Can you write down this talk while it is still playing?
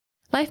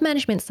Life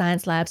Management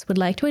Science Labs would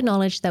like to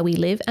acknowledge that we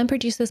live and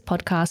produce this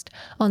podcast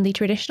on the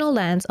traditional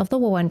lands of the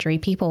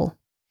Wurundjeri people.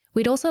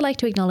 We'd also like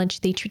to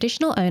acknowledge the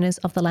traditional owners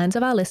of the lands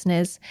of our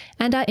listeners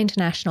and our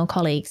international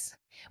colleagues.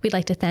 We'd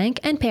like to thank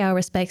and pay our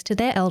respects to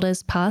their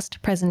elders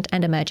past, present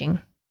and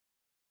emerging.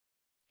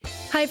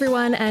 Hi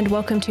everyone, and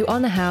welcome to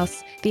On the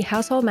House, the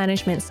Household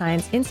Management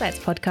Science Insights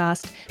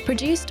podcast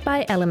produced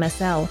by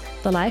LMSL,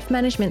 the Life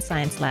Management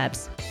Science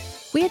Labs.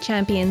 We are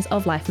champions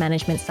of life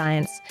management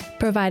science,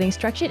 providing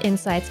structured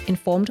insights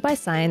informed by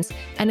science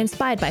and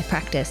inspired by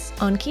practice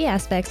on key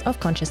aspects of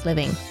conscious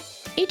living.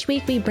 Each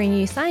week we bring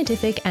you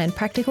scientific and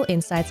practical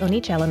insights on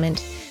each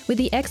element with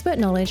the expert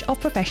knowledge of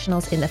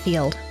professionals in the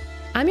field.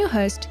 I'm your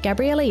host,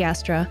 Gabriella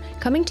Yastra,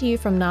 coming to you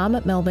from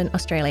Naarm, Melbourne,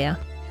 Australia.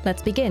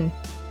 Let's begin.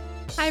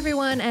 Hi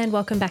everyone, and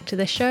welcome back to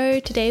the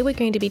show. Today we're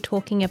going to be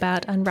talking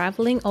about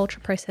unraveling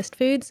ultra-processed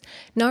foods,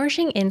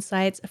 nourishing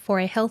insights for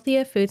a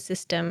healthier food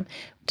system.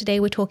 Today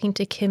we're talking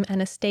to Kim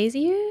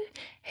Anastasiou,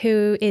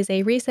 who is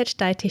a research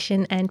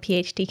dietitian and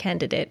PhD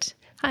candidate.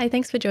 Hi,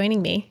 thanks for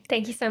joining me.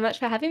 Thank you so much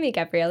for having me,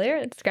 Gabriella.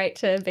 It's great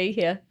to be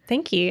here.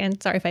 Thank you,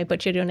 and sorry if I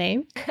butchered your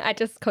name. I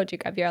just called you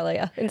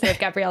Gabriella instead of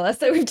Gabriella,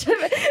 so it's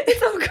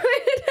all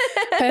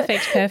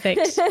good.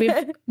 Perfect.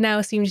 We've now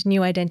assumed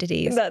new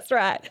identities. That's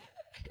right.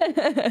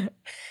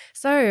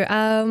 So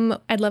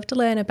I'd love to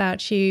learn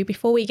about you.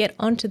 Before we get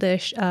onto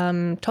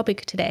the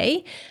topic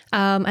today,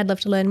 I'd love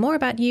to learn more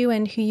about you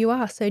and who you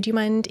are. So do you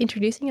mind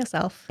introducing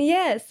yourself?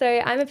 Yeah,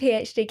 so I'm a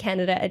PhD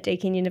candidate at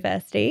Deakin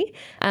University,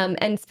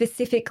 and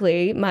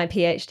specifically my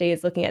PhD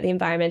is looking at the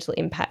environmental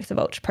impacts of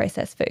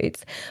ultra-processed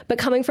foods. But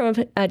coming from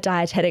a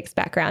dietetics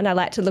background, I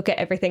like to look at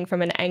everything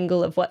from an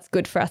angle of what's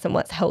good for us and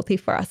what's healthy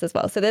for us as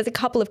well. So there's a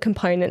couple of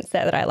components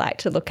there that I like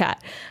to look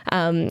at,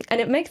 and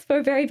it makes for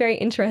a very, very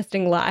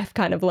interesting life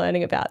kind of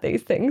learning about these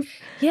things.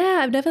 Yeah,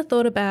 I've never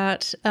thought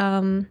about,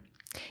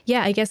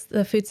 I guess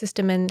the food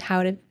system and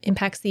how it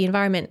impacts the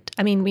environment.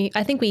 I mean,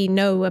 I think we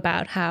know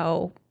about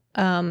how,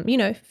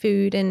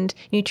 food and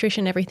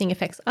nutrition, everything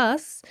affects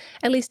us,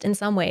 at least in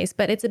some ways,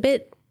 but it's a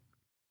bit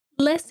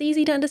less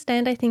easy to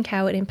understand, I think,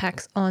 how it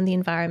impacts on the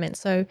environment.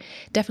 So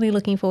definitely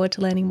looking forward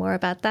to learning more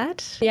about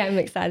that. Yeah, I'm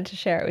excited to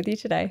share it with you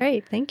today.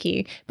 Great, thank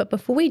you. But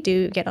before we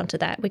do get onto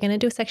that, we're going to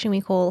do a section we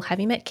call Have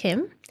You Met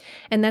Kim?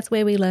 And that's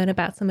where we learn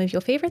about some of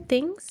your favorite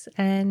things.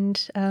 And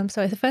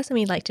so the first thing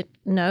we'd like to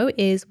know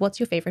is, what's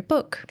your favorite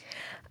book?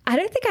 I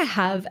don't think I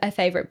have a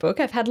favourite book.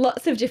 I've had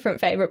lots of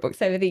different favourite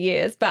books over the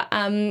years, but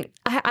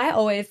I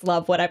always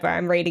love whatever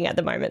I'm reading at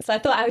the moment. So I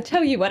thought I would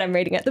tell you what I'm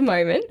reading at the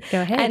moment.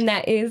 Go ahead. And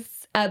that is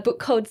a book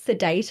called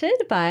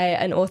Sedated by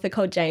an author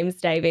called James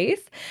Davies.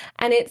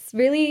 And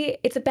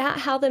it's about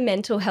how the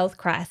mental health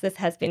crisis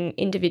has been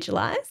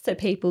individualised. So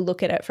people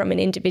look at it from an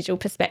individual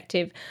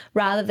perspective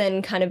rather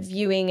than kind of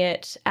viewing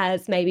it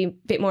as maybe a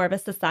bit more of a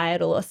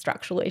societal or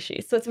structural issue.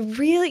 So it's a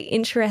really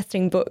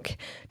interesting book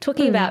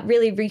talking about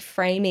really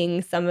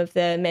reframing some of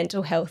the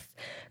mental health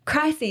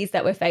crises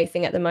that we're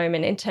facing at the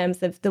moment in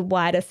terms of the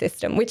wider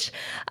system, which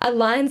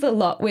aligns a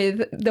lot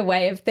with the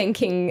way of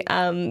thinking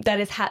that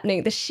is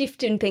happening, the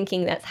shift in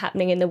thinking that's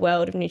happening in the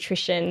world of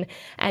nutrition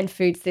and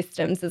food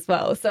systems as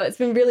well. So it's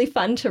been really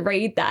fun to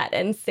read that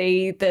and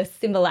see the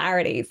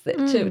similarities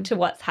to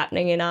what's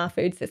happening in our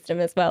food system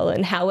as well,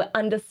 and how we're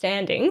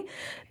understanding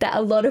that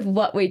a lot of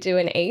what we do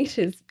and eat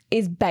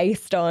is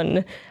based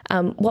on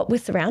what we're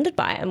surrounded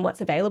by and what's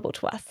available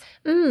to us.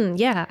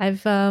 Yeah,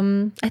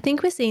 I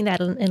think we're seeing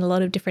that in a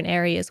lot of different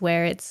areas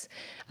where it's,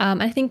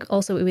 I think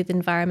also with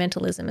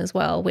environmentalism as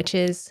well, which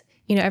is,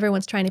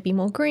 everyone's trying to be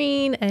more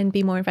green and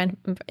be more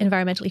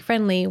environmentally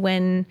friendly,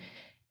 when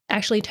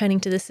actually turning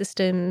to the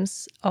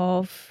systems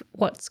of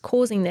what's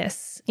causing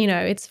this.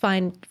 It's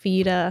fine for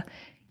you to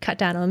cut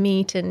down on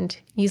meat and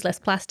use less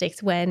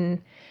plastics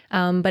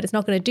but it's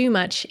not going to do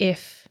much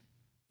if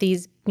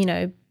these,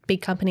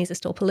 big companies are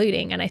still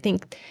polluting. And I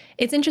think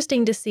it's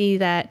interesting to see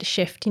that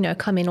shift,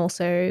 come in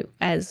also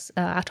as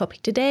our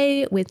topic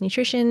today with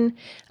nutrition,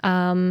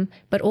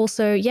 but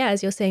also,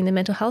 as you're saying, the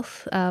mental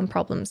health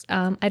problems.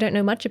 I don't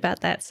know much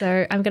about that,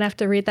 so I'm going to have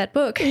to read that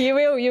book. You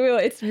will.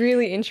 It's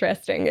really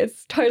interesting.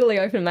 It's totally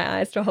opened my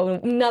eyes to a whole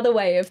another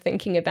way of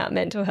thinking about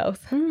mental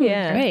health.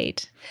 Yeah.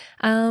 Great.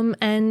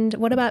 And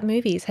what about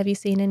movies? Have you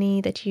seen any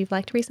that you've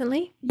liked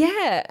recently?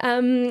 Yeah.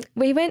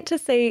 We went to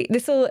see,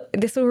 this will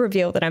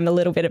reveal that I'm a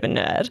little bit of a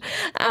nerd.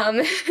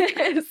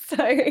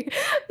 So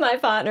my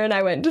partner and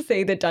I went to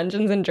see the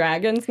Dungeons and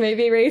Dragons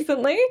movie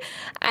recently,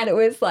 and it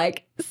was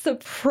like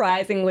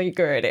surprisingly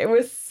good. It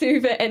was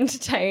super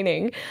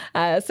entertaining.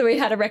 So we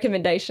had a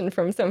recommendation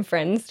from some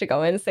friends to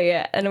go and see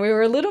it, and we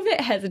were a little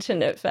bit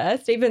hesitant at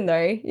first, even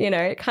though,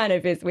 it kind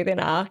of is within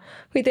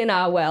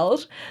our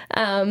world.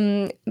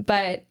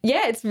 But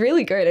yeah, it's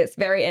really good. It's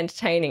very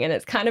entertaining, and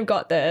it's kind of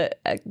got the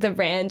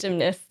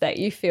randomness that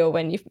you feel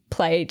when you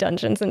play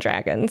Dungeons and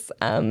Dragons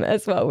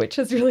as well, which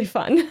is really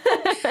fun.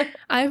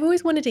 I've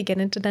always wanted to get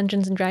into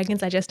Dungeons and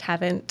Dragons. I just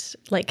haven't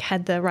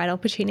had the right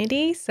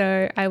opportunity.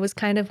 So I was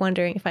kind of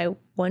wondering if I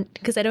want,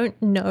 because I don't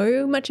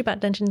know much about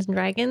Dungeons and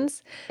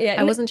Dragons. Yeah,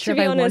 I wasn't sure to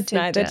be if I honest,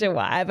 wanted neither do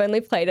I. I've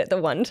only played it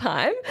the one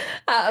time,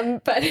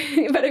 but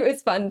it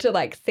was fun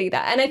to see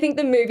that. And I think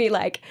the movie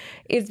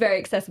is very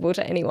accessible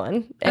to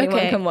anyone.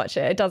 Anyone can watch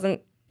it. It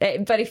doesn't.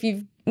 But if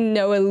you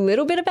know a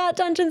little bit about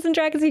Dungeons and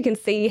Dragons, you can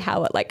see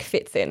how it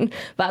fits in.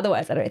 But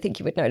otherwise, I don't think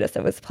you would notice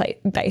it was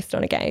based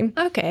on a game.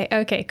 Okay.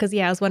 Because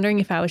I was wondering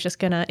if I was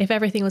just if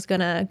everything was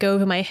gonna go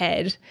over my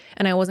head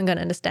and I wasn't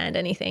gonna understand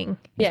anything.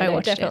 Yeah, if I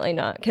watched definitely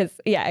not. Because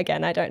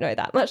again, I don't know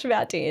that much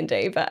about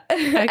D&D, but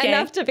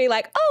enough to be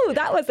oh,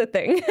 that was a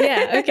thing.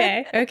 Yeah.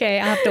 Okay.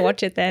 I have to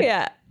watch it then.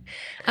 Yeah.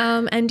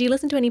 And do you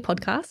listen to any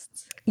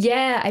podcasts?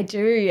 Yeah, I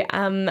do.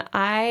 I'm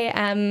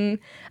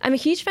a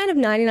huge fan of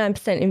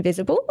 99%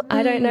 Invisible.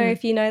 I don't know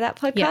if you know that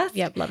podcast.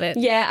 Yep, love it.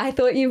 Yeah, I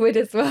thought you would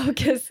as well,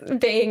 because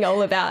being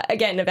all about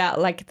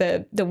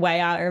the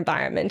way our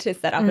environment is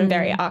set up and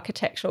very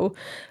architectural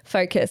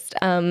focused.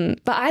 But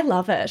I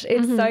love it.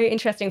 It's so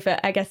interesting for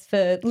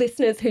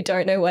listeners who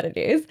don't know what it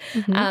is.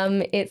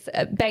 It's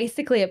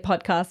basically a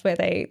podcast where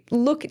they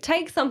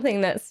take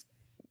something that's,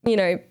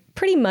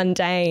 pretty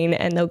mundane,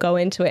 and they'll go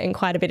into it in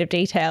quite a bit of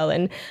detail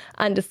and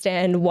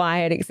understand why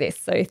it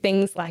exists. So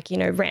things like,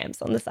 ramps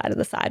on the side of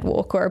the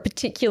sidewalk, or a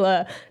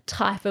particular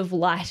type of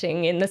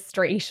lighting in the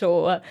street,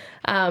 or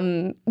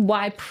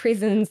why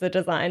prisons are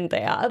designed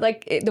they are,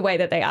 the way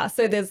that they are.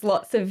 So there's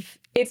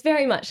it's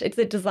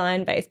a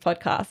design-based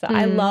podcast. So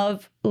I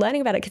love learning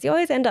about it, because you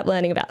always end up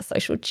learning about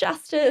social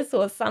justice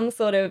or some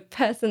sort of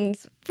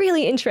person's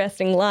really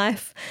interesting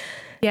life.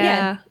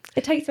 Yeah.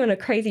 It takes you on a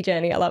crazy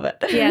journey. I love it.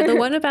 Yeah, the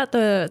one about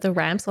the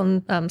ramps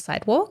on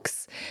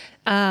sidewalks,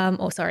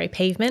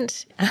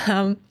 pavement,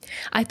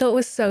 I thought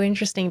was so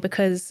interesting,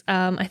 because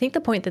I think the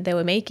point that they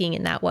were making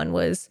in that one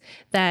was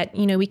that,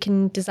 we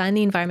can design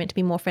the environment to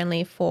be more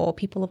friendly for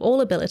people of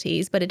all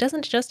abilities, but it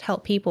doesn't just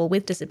help people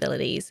with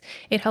disabilities.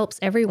 It helps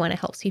everyone. It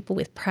helps people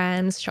with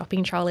prams,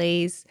 shopping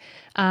trolleys.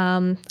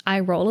 I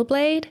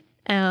rollerblade,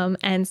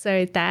 and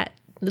so that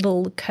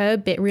little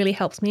curb bit really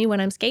helps me when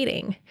I'm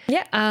skating.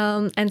 Yeah.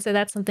 And so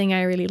that's something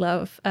I really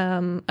love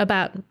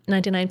about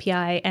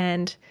 99PI.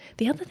 And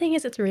the other thing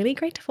is, it's really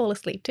great to fall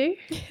asleep to.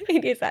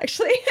 It is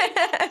actually.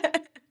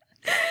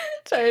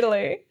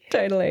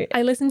 Totally.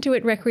 I listen to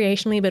it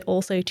recreationally, but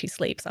also to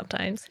sleep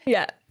sometimes.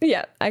 Yeah.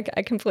 I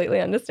completely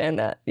understand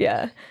that.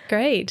 Yeah.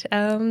 Great.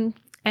 And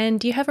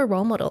do you have a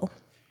role model?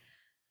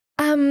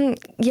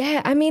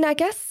 Yeah. I mean, I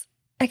guess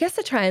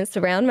I try and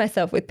surround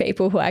myself with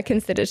people who I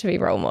consider to be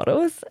role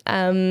models.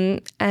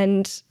 And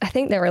I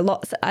think there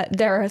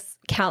are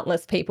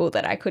countless people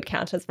that I could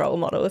count as role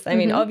models. I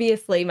mean,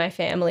 obviously my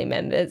family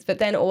members, but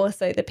then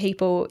also the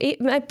people,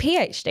 my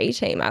PhD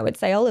team, I would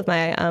say all of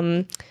my,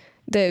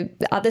 the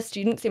other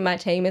students in my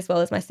team, as well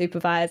as my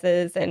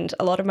supervisors and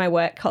a lot of my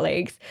work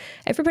colleagues.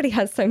 Everybody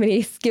has so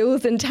many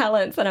skills and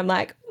talents, and I'm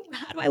like,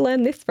 how do I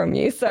learn this from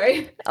you? So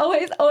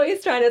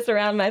always trying to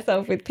surround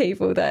myself with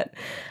people that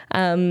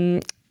are,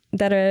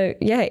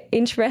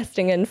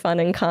 interesting and fun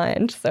and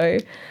kind. So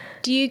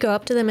do you go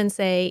up to them and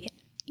say,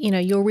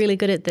 you're really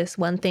good at this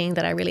one thing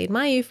that I really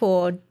admire you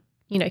for,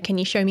 can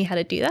you show me how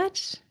to do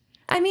that?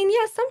 I mean,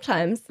 yeah,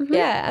 sometimes.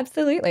 Yeah,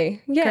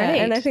 absolutely. Yeah. Great.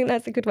 And I think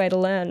that's a good way to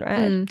learn,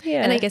 right?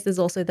 Yeah. And I guess there's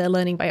also the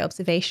learning by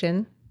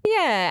observation.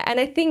 Yeah, and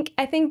I think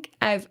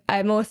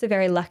I'm also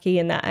very lucky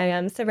in that I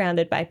am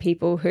surrounded by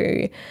people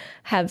who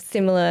have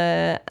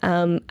similar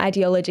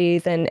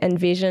ideologies and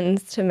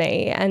visions to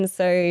me, and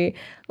so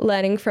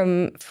learning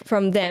from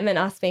them and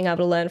us being able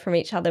to learn from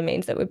each other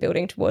means that we're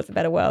building towards a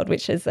better world,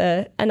 which is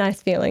a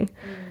nice feeling.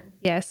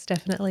 Yes,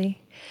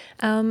 definitely.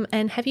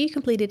 And have you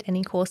completed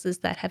any courses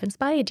that have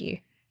inspired you?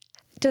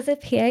 Does a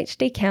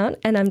PhD count?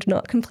 And I'm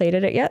not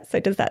completed it yet, so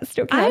does that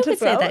still count as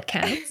well? I would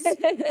say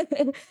that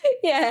counts.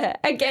 Yeah.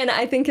 Again,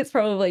 I think it's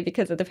probably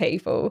because of the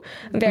people.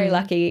 I'm very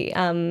lucky.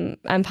 I'm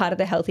part of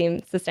the Healthy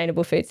and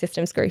Sustainable Food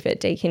Systems group at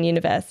Deakin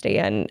University,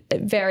 and a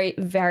very,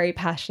 very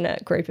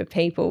passionate group of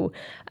people.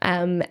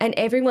 And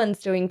everyone's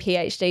doing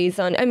PhDs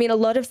on, I mean, a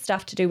lot of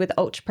stuff to do with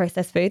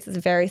ultra-processed foods. There's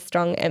a very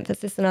strong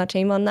emphasis in our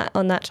team on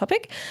that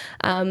topic.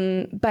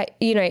 But,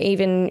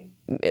 even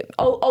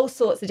all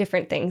sorts of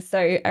different things.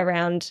 So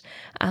around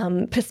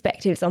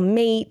perspectives on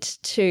meat,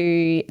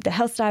 to the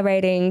health star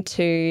rating,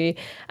 to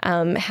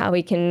how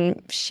we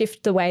can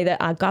shift the way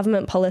that our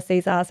government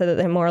policies are so that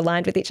they're more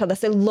aligned with each other.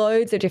 So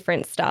loads of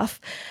different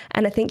stuff.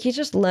 And I think you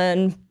just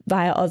learn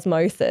via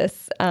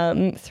osmosis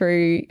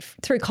through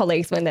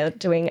colleagues when they're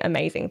doing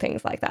amazing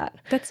things like that.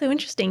 That's so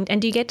interesting.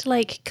 And do you get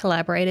to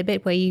collaborate a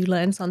bit, where you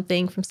learn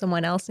something from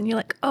someone else and you're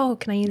like, oh,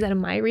 can I use that in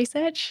my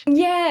research?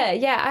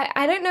 Yeah.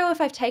 I don't know if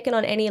I've taken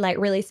on any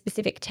really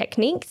specific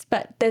techniques,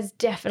 but there's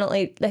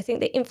definitely, I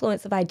think the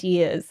influence of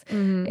ideas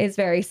is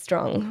very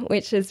strong,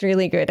 which is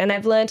really good. And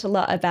I've learned a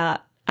lot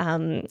about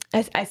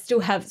I still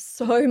have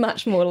so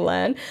much more to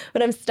learn,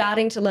 but I'm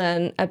starting to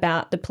learn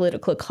about the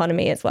political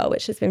economy as well,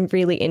 which has been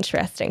really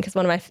interesting because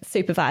one of my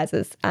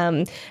supervisors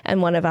and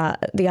one of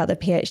the other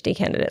PhD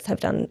candidates have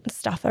done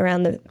stuff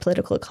around the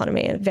political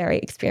economy and very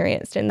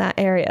experienced in that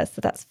area. So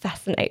that's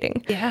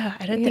fascinating. Yeah,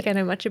 I don't think I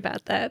know much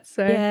about that.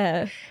 So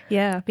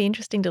yeah, it'd be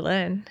interesting to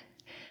learn.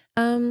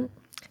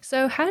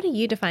 So how do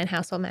you define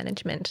household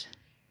management?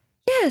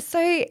 Yeah,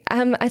 so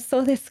I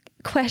saw this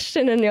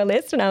question on your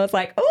list and I was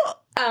like,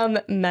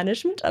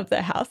 management of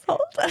the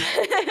household.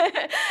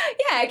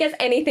 Yeah, I guess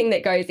anything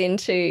that goes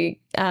into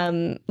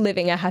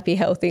living a happy,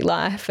 healthy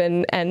life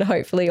and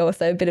hopefully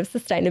also a bit of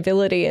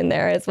sustainability in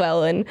there as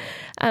well. And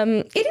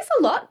it is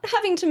a lot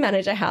having to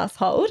manage a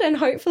household, and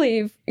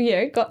hopefully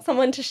you've got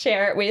someone to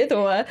share it with,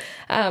 or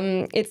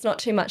it's not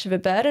too much of a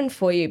burden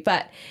for you.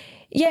 But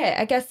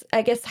yeah,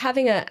 I guess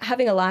having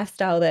a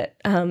lifestyle that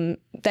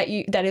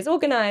that is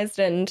organised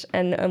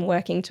and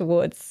working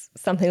towards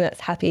something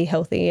that's happy,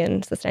 healthy,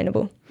 and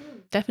sustainable.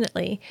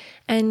 Definitely.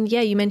 And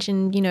yeah, you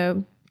mentioned,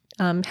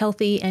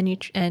 healthy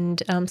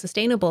and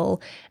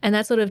sustainable, and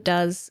that sort of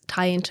does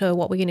tie into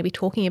what we're going to be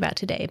talking about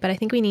today. But I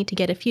think we need to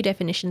get a few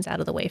definitions out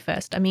of the way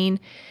first. I mean,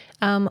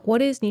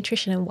 what is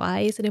nutrition and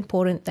why is it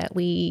important that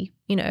we,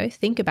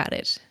 think about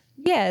it?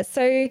 Yeah,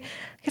 so I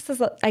guess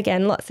there's,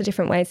 again, lots of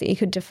different ways that you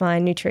could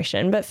define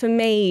nutrition. But for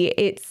me,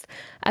 it's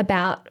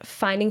about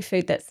finding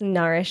food that's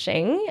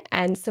nourishing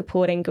and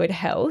supporting good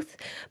health.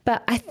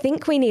 But I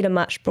think we need a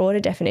much broader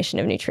definition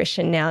of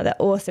nutrition now that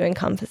also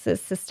encompasses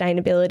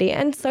sustainability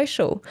and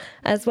social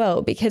as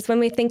well. Because when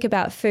we think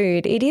about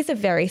food, it is a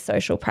very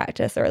social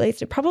practice, or at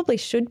least it probably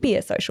should be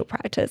a social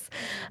practice.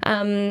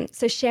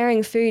 So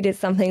sharing food is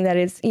something that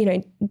is,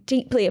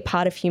 deeply a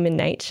part of human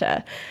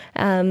nature.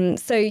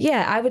 So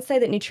yeah, I would say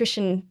that nutrition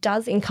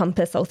does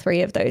encompass all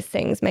three of those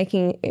things,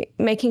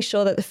 making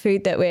sure that the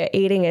food that we're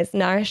eating is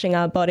nourishing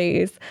our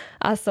bodies,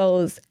 our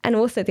souls, and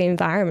also the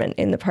environment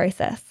in the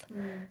process.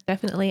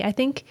 Definitely. I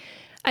think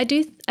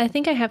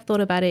I have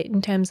thought about it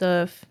in terms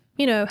of,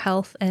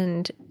 health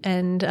and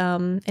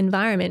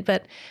environment,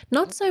 but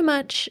not so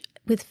much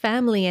with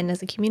family and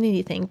as a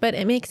community thing. But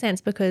it makes sense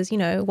because,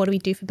 what do we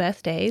do for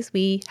birthdays?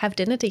 We have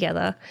dinner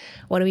together.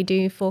 What do we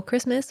do for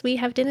Christmas? We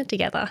have dinner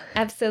together.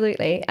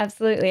 Absolutely.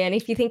 Absolutely. And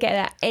if you think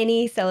about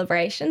any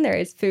celebration, there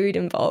is food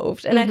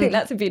involved. And I think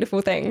that's a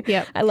beautiful thing.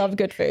 Yeah, I love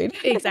good food.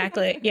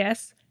 Exactly.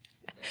 Yes.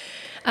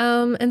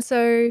 And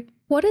so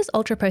what is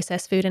ultra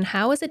processed food and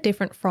how is it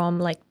different from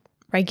like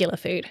regular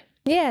food?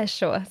 Yeah,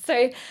 sure.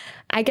 So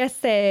I guess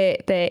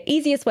the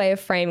easiest way of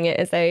framing it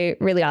is they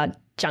really are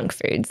junk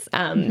foods.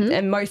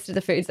 And most of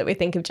the foods that we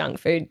think of junk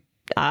food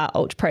are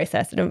ultra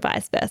processed and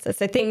vice versa.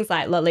 So things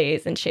like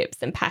lollies and chips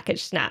and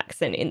packaged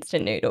snacks and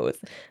instant noodles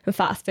and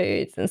fast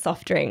foods and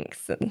soft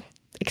drinks and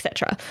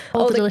etc.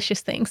 All the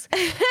delicious things.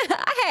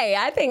 Hey,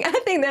 I think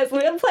there's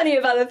plenty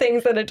of other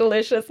things that are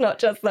delicious, not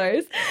just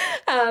those.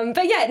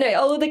 But yeah, no,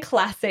 all of the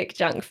classic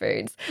junk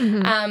foods.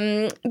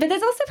 But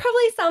there's also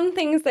probably some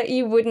things that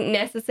you wouldn't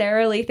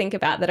necessarily think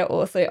about that are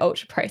also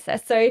ultra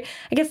processed. So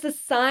I guess the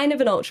sign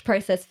of an ultra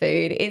processed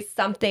food is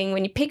something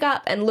when you pick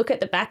up and look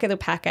at the back of the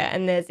packet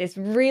and there's this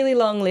really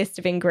long list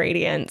of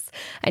ingredients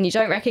and you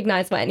don't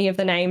recognize what any of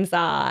the names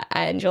are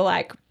and you're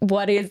like,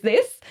 what is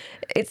this?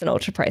 It's an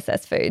ultra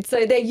processed food.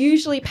 So they're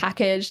usually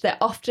packaged. They're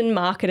often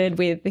marketed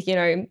with,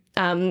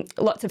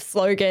 lots of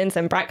slogans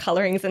and bright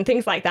colorings and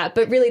things like that.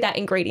 But really that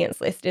ingredients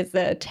list is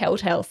the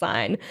telltale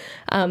sign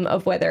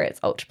of whether it's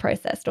ultra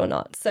processed or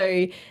not.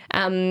 So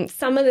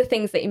some of the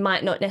things that you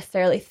might not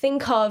necessarily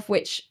think of,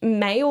 which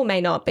may or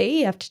may not be,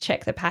 you have to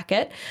check the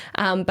packet,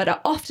 but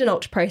are often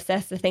ultra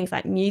processed are things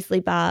like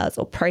muesli bars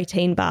or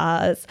protein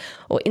bars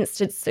or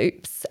instant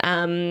soups,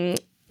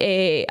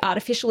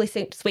 artificially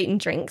sweetened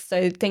drinks,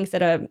 so things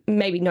that are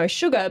maybe no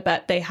sugar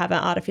but they have an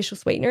artificial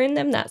sweetener in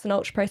them, that's an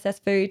ultra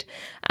processed food.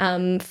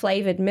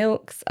 Flavoured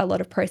milks, a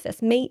lot of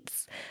processed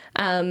meats,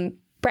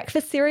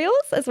 breakfast cereals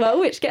as well,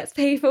 which gets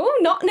people,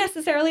 not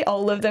necessarily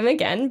all of them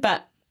again,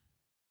 but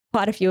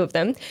quite a few of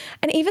them,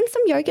 and even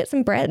some yogurts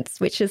and breads,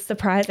 which is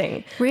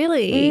surprising.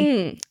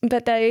 Really?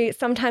 But they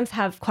sometimes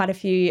have quite a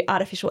few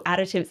artificial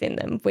additives in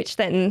them, which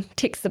then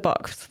ticks the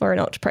box for an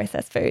ultra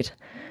processed food.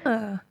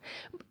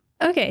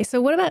 Okay,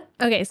 so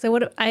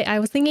I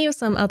was thinking of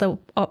some other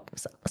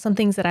some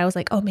things that I was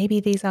like, oh, maybe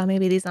these are,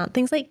 maybe these aren't.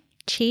 Things like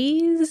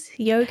cheese,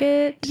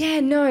 yogurt. Yeah,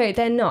 no,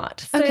 they're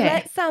not. So Okay.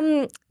 let's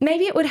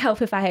maybe it would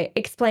help if I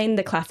explain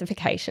the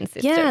classification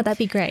system. Yeah, that'd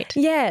be great.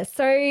 Yeah,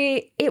 so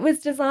it was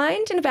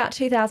designed in about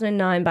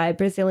 2009 by a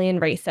Brazilian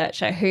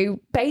researcher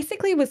who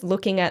basically was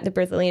looking at the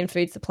Brazilian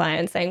food supply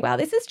and saying, wow,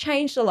 this has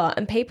changed a lot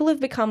and people have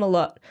become a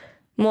lot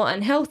more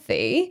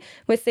unhealthy.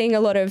 We're seeing a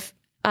lot of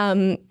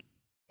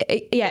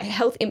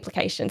health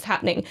implications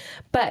happening,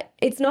 but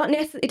it's not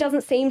it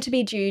doesn't seem to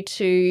be due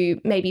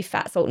to maybe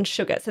fat, salt and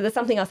sugar. So there's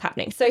something else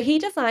happening. So he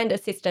designed a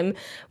system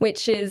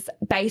which is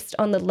based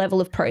on the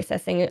level of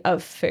processing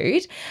of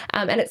food,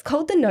 and it's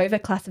called the NOVA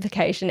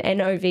classification,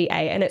 NOVA,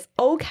 and it's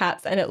all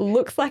caps and it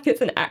looks like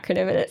it's an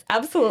acronym and it's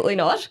absolutely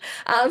not.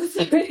 So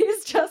it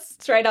is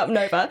just straight up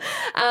NOVA.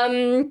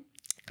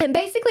 And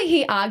basically,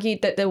 he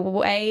argued that the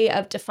way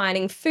of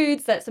defining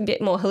foods that's a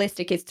bit more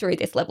holistic is through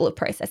this level of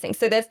processing.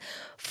 So there's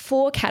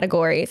 4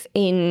 categories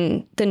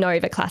in the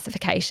NOVA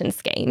classification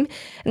scheme.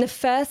 And the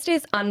first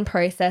is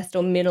unprocessed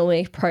or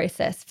minimally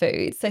processed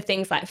foods. So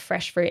things like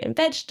fresh fruit and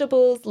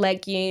vegetables,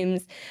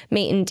 legumes,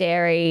 meat and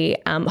dairy,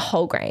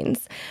 whole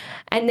grains.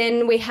 And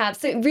then we have,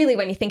 so really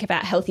when you think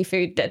about healthy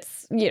food,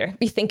 that's, you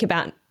think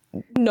about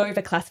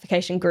NOVA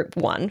classification group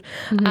 1.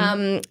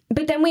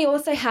 But then we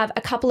also have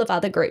a couple of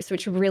other groups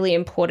which are really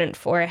important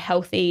for a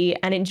healthy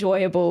and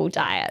enjoyable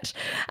diet.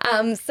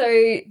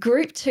 So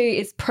group 2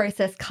 is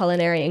processed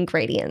culinary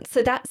ingredients.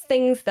 So that's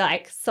things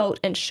like salt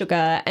and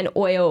sugar and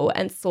oil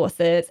and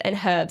sauces and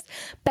herbs.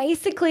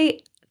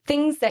 Basically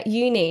things that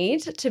you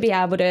need to be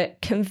able to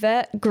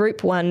convert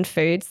group 1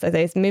 foods, so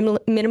those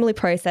minimally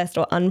processed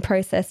or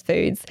unprocessed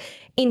foods,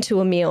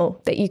 into a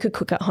meal that you could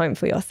cook at home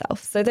for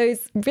yourself. So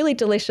those really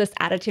delicious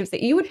additives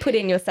that you would put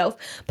in yourself,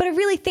 but are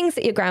really things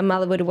that your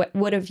grandmother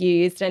would have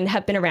used and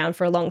have been around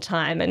for a long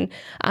time. And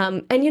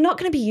you're not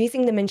going to be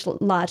using them in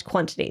large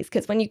quantities,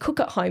 because when you cook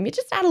at home, you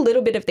just add a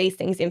little bit of these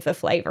things in for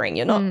flavouring.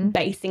 You're not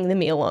basing the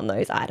meal on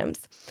those items.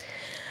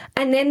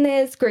 And then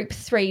there's group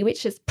 3,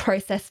 which is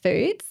processed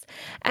foods.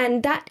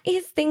 And that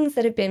is things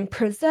that have been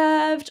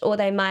preserved or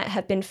they might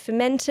have been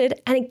fermented.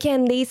 And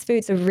again, these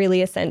foods are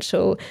really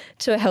essential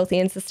to a healthy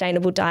and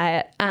sustainable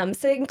diet.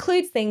 So it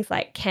includes things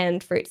like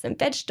canned fruits and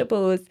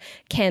vegetables,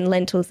 canned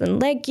lentils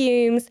and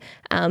legumes,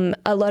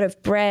 a lot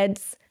of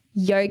breads,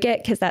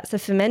 yogurt, because that's a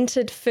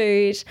fermented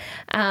food,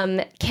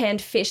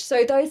 canned fish.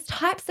 So those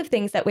types of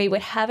things that we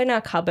would have in our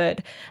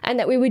cupboard and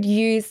that we would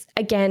use,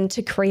 again,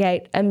 to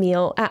create a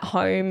meal at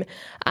home,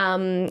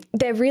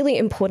 they're really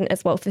important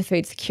as well for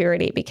food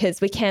security, because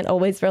we can't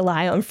always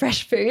rely on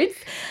fresh foods,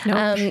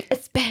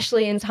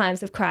 especially in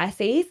times of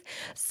crises.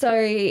 So,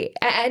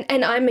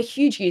 and I'm a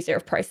huge user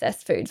of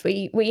processed foods.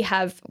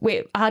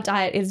 Our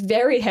diet is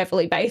very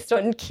heavily based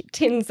on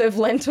tins of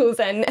lentils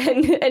and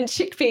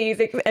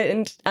chickpeas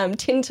and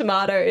tin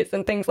tomatoes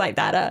and things like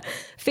that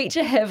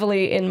feature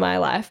heavily in my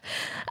life.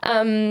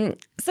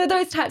 So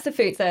those types of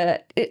foods are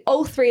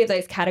all 3 of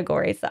those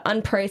categories: the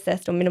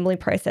unprocessed or minimally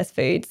processed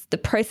foods, the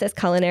processed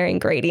culinary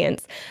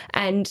ingredients,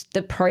 and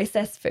the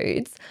processed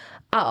foods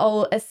are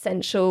all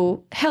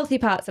essential, healthy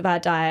parts of our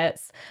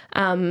diets,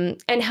 and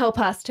help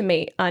us to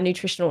meet our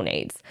nutritional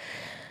needs.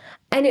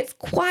 And it's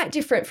quite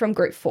different from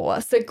group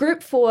 4. So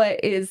group 4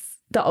 is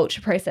the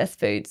ultra-processed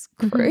foods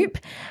group.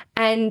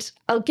 And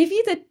I'll give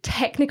you the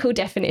technical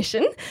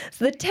definition.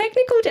 So the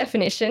technical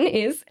definition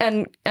is,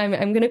 and I'm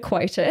going to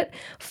quote it,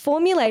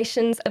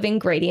 formulations of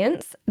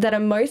ingredients that are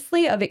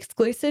mostly of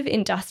exclusive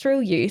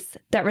industrial use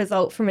that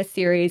result from a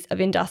series of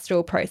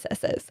industrial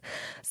processes.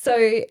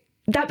 So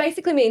that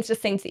basically means just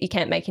things that you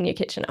can't make in your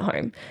kitchen at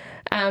home.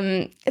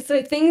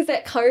 So things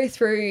that go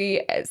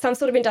through some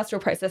sort of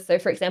industrial process. So,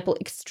 for example,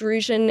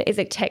 extrusion is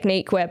a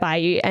technique whereby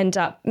you end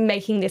up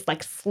making this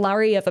like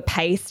slurry of a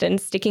paste and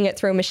sticking it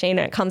through a machine,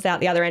 and it comes out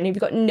the other end. And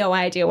you've got no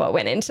idea what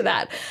went into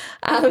that.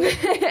 And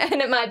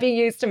it might be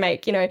used to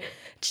make,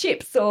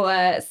 chips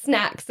or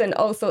snacks and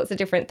all sorts of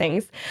different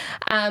things.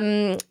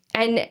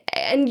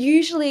 And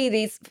usually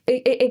these,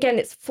 again,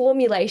 it's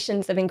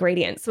formulations of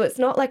ingredients. So it's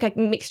not like a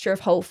mixture of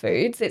whole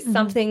foods. It's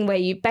something where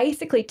you've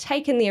basically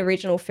taken the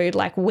original food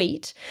like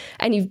wheat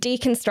and you've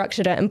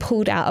deconstructed it and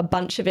pulled out a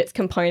bunch of its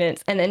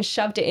components and then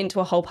shoved it into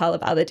a whole pile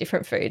of other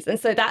different foods. And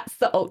so that's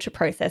the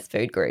ultra-processed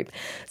food group.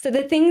 So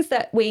the things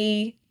that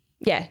we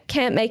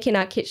can't make in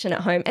our kitchen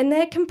at home. And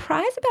they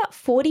comprise about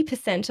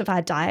 40% of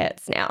our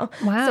diets now.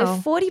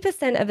 Wow. So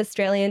 40% of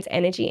Australians'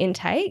 energy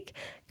intake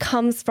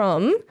comes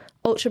from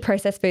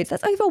ultra-processed foods.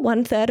 That's over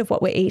 1/3 of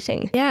what we're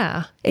eating.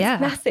 Yeah. It's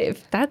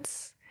massive.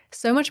 That's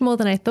so much more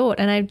than I thought.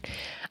 And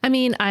I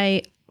mean,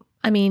 I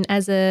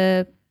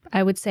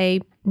would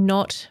say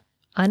not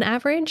on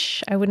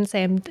average. I wouldn't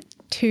say I'm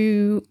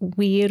too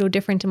weird or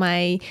different to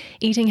my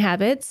eating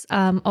habits.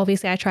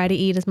 Obviously, I try to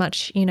eat as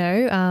much,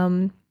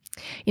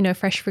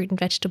 fresh fruit and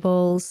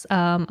vegetables,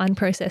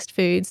 unprocessed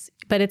foods,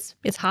 but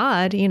it's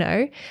hard,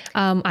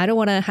 I don't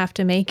want to have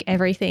to make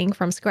everything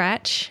from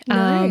scratch.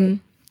 No.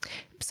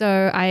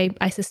 So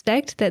I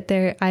suspect that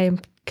I am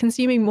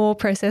consuming more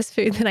processed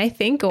food than I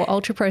think, or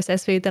ultra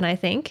processed food than I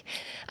think.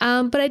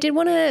 But I did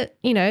want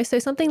to, so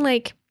something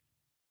like,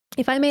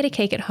 if I made a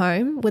cake at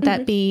home, would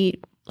that be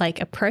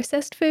like a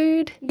processed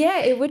food? Yeah,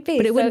 it would be.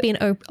 But it wouldn't be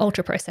an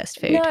ultra processed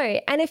food. No.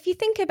 And if you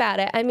think about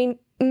it, I mean,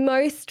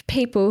 most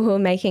people who are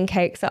making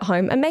cakes at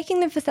home are making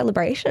them for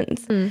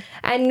celebrations.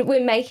 And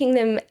we're making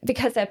them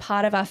because they're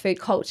part of our food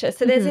culture.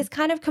 So there's this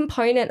kind of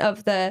component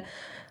of the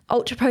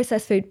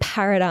ultra-processed food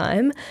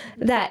paradigm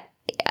that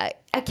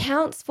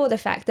accounts for the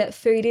fact that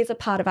food is a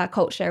part of our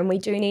culture, and we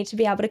do need to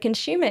be able to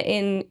consume it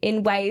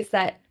in ways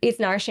that is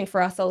nourishing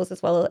for our souls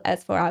as well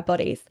as for our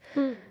bodies.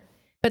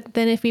 But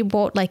then if we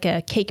bought like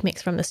a cake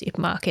mix from the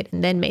supermarket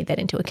and then made that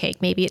into a cake,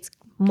 maybe it's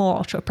more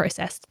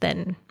ultra-processed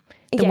than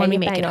the one we you're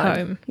make bang at on.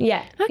 home.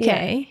 Yeah.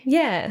 Okay.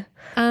 Yeah.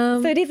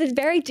 So it is a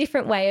very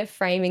different way of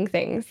framing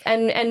things,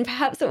 and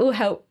perhaps it will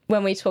help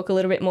when we talk a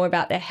little bit more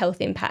about their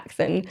health impacts,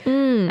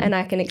 and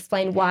I can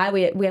explain why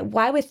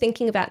we're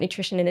thinking about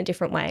nutrition in a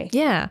different way.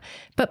 Yeah.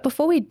 But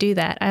before we do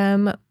that,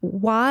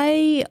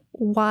 why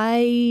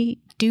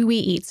do we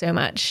eat so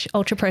much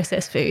ultra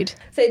processed food?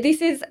 So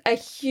this is a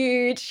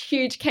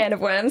huge can of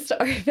worms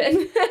to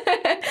open.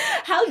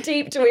 How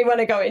deep do we want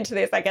to go into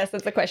this, I guess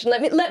is the question.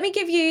 Let me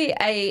give you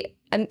a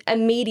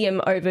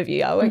medium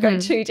overview. I won't go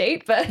too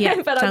deep, but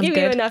I'll give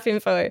you enough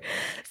info.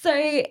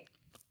 So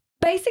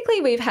basically,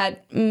 we've had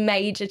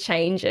major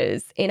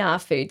changes in our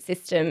food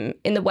system,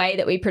 in the way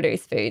that we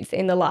produce foods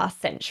in the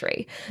last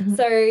century.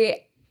 So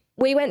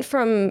we went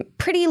from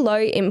pretty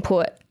low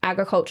input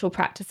agricultural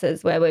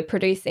practices where we're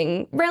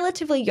producing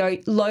relatively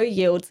low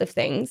yields of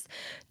things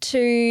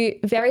to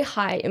very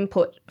high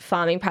input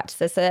farming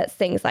practices. So that's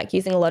things like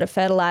using a lot of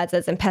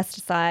fertilizers and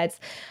pesticides,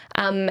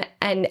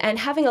 and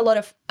having a lot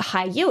of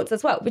high yields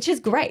as well, which is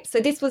great.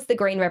 So this was the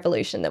green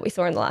revolution that we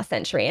saw in the last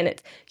century, and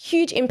it's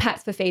huge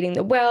impacts for feeding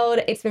the world.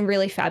 It's been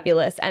really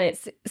fabulous, and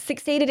it's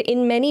succeeded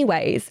in many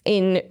ways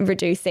in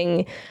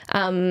reducing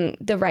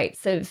the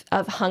rates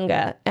of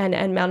hunger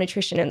and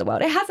malnutrition in the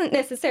world. It hasn't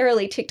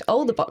necessarily ticked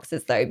all the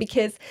boxes though,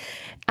 because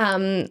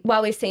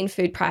while we've seen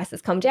food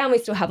prices come down, we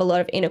still have a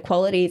lot of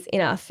inequalities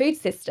in our food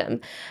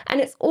system. And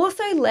it's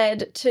also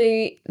led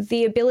to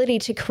the ability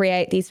to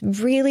create these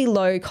really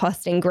low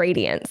cost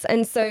ingredients.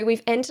 And so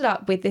we've ended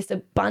up with this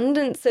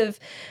abundance of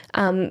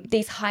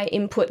these high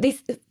input,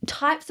 these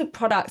types of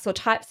products or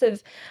types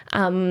of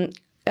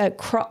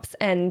crops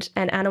and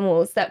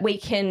animals that we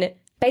can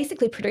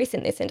basically produce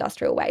in this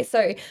industrial way.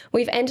 So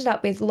we've ended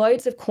up with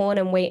loads of corn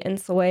and wheat and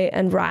soy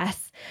and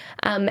rice.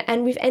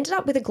 And we've ended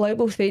up with a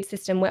global food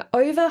system where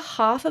over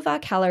half of our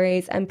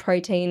calories and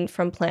protein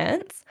from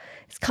plants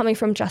is coming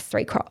from just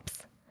 3 crops.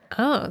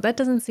 Oh, that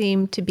doesn't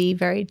seem to be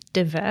very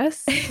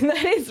diverse.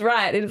 That is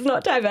right. It is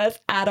not diverse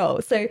at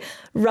all. So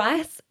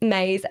rice,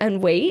 maize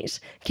and wheat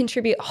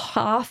contribute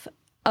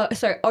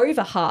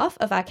over half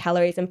of our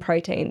calories and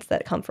proteins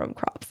that come from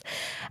crops.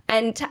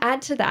 And to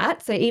add to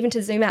that, so even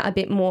to zoom out a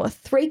bit more,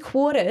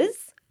 3/4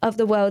 of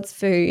the world's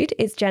food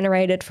is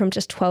generated from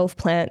just 12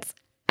 plants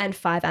and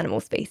 5 animal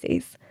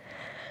species.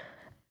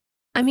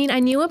 I mean, I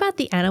knew about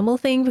the animal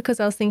thing because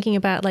I was thinking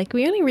about like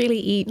we only really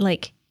eat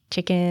like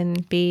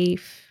chicken,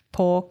 beef,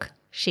 pork,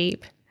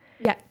 sheep.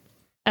 Yeah.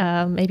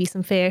 Maybe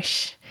some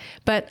fish.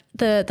 But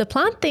the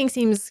plant thing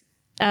seems,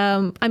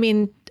 I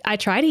mean, I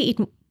try to eat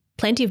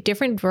plenty of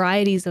different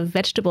varieties of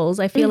vegetables.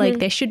 I feel like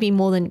there should be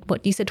more than,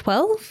 what, you said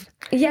 12?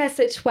 Yeah,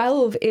 so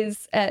 12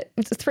 is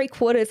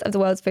 3/4 of the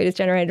world's food is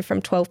generated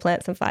from 12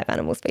 plants and 5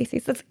 animal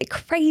species. That's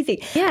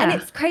crazy. Yeah.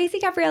 And it's crazy,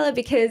 Gabriella,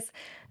 because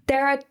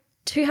there are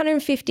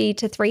 250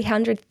 to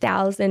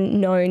 300,000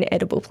 known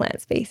edible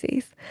plant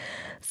species.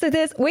 So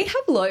we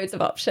have loads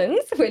of options.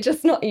 We're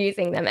just not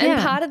using them.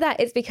 And part of that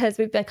is because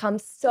we've become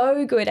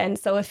so good and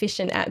so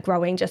efficient at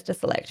growing just a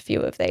select few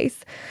of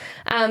these.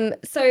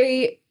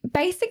 So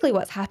basically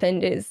what's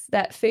happened is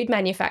that food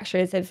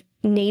manufacturers have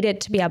needed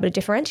to be able to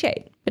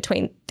differentiate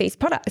between these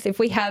products. If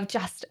we have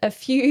just a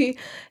few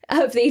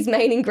of these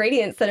main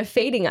ingredients that are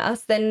feeding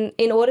us, then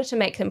in order to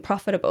make them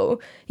profitable,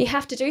 you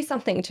have to do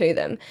something to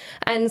them.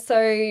 And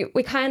so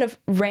we kind of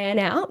ran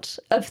out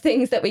of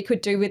things that we could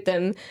do with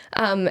them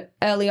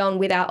early on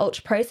without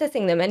ultra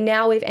processing them. And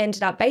now we've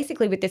ended up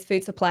basically with this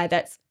food supply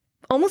that's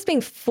almost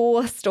being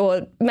forced,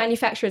 or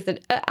manufacturers that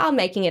are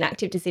making an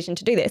active decision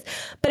to do this,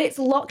 but it's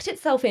locked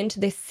itself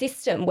into this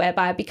system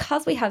whereby,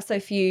 because we have so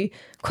few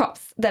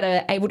crops that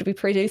are able to be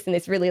produced in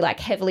this really like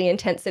heavily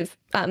intensive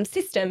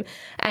system,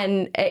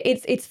 and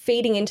it's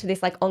feeding into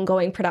this like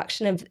ongoing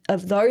production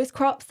of those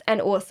crops and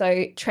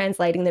also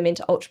translating them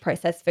into ultra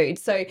processed food.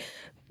 So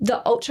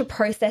the ultra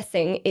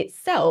processing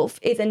itself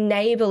is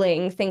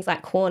enabling things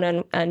like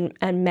corn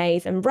and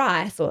maize and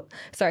rice,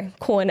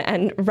 corn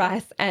and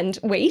rice and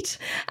wheat,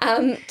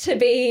 to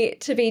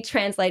be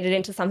translated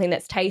into something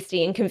that's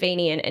tasty and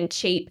convenient and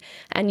cheap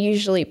and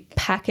usually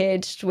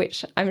packaged,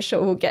 which I'm sure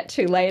we'll get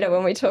to later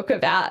when we talk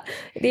about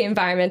the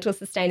environmental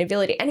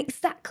sustainability. And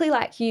exactly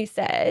like you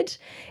said,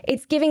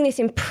 it's giving this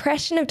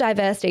impression of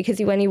diversity, because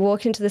when you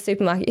walk into the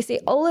supermarket, you see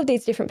all of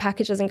these different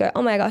packages and go,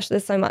 oh my gosh,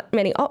 there's so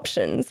many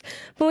options.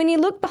 But when you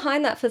look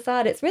behind that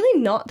facade, it's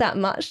really not that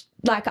much.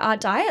 Like, our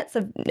diets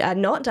are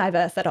not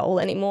diverse at all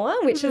anymore,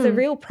 which is a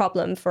real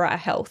problem for our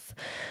health.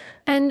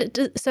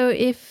 And so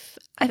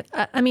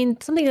I mean,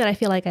 something that I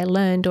feel like I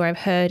learned or I've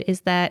heard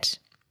is that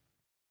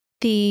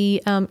you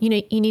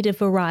need a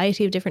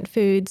variety of different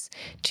foods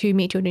to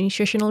meet your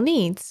nutritional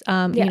needs.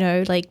 You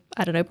know, like,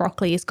 I don't know,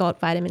 broccoli has got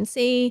vitamin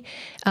C,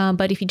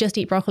 but if you just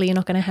eat broccoli, you're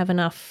not going to have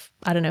enough,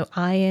 I don't know,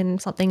 iron,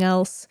 something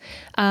else.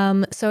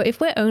 So if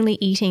we're only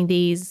eating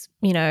these,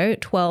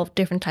 12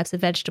 different types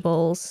of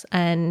vegetables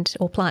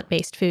or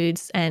plant-based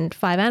foods and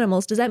 5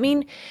 animals, does that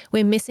mean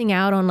we're missing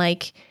out on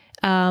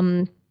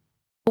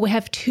we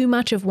have too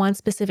much of one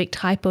specific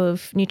type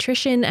of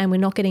nutrition and we're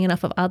not getting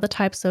enough of other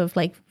types of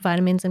like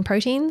vitamins and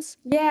proteins?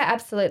 Yeah,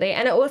 absolutely.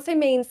 And it also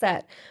means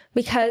that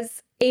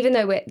because even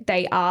though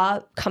they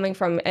are coming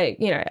from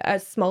a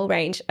small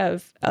range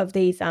of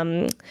these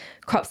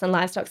crops and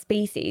livestock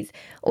species,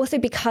 also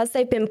because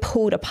they've been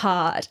pulled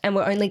apart and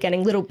we're only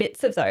getting little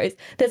bits of those,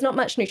 there's not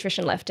much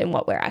nutrition left in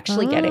what we're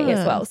actually getting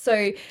as well.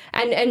 So,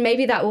 and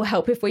maybe that will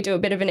help if we do a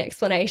bit of an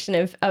explanation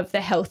of the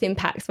health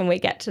impacts when we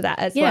get to that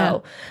as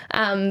well.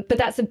 But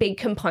that's a big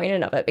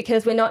component of it,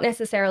 because we're not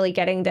necessarily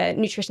getting the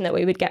nutrition that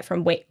we would get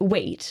from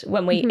wheat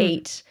when we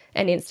eat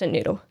an instant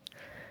noodle.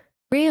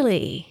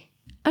 Really?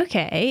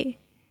 Okay.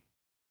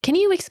 Can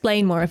you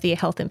explain more of the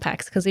health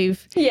impacts? Because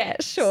you've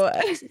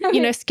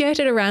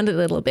skirted around it a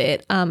little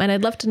bit, and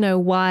I'd love to know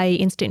why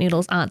instant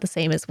noodles aren't the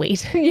same as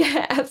wheat.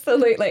 Yeah,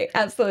 absolutely.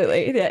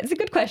 Yeah, it's a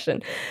good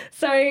question.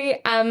 So,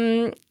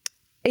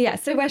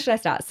 so where should I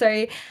start?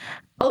 So,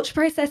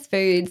 ultra-processed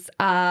foods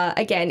are,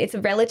 again, it's a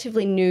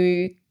relatively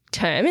new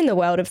term in the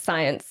world of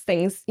science.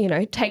 Things,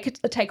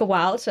 take a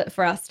while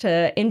for us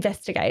to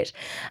investigate.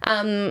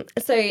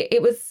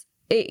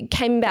 It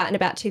came about in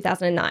about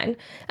 2009.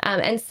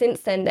 And since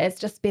then, there's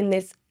just been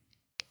this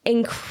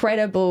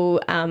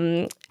incredible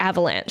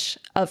avalanche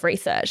of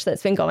research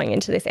that's been going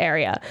into this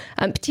area,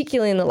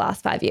 particularly in the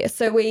last 5 years.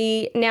 So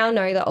we now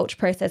know that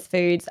ultra-processed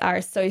foods are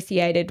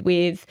associated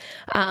with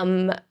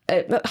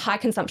high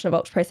consumption of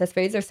ultra-processed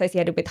foods are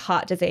associated with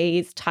heart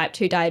disease, type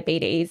 2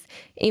 diabetes,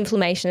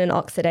 inflammation and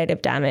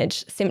oxidative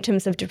damage,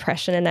 symptoms of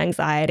depression and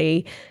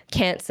anxiety,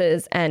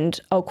 cancers, and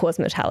all-cause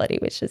mortality,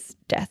 which is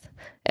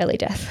early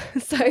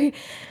death. So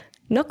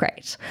not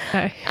great.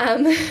 No.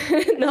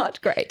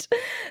 Not great.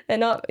 They're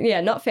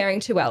not faring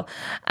too well.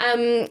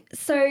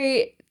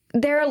 So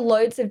there are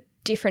loads of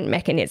different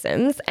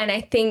mechanisms, and I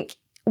think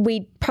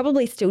we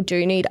probably still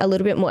do need a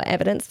little bit more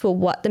evidence for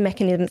what the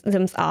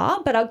mechanisms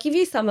are, but I'll give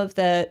you some of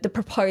the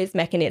proposed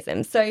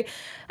mechanisms. So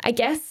I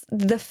guess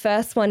the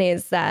first one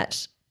is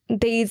that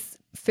these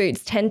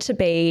foods tend to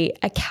be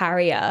a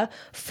carrier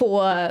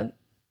for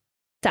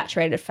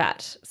saturated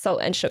fat, salt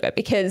and sugar,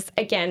 because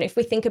again, if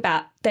we think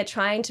about, they're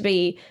trying to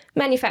be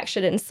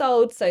manufactured and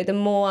sold, so the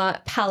more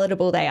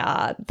palatable they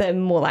are, the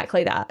more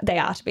likely that they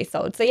are to be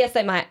sold. So yes,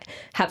 they might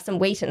have some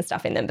wheat and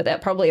stuff in them, but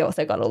they've probably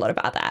also got a lot of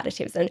other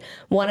additives. And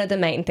one of the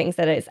main things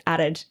that is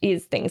added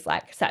is things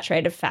like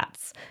saturated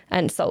fats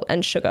and salt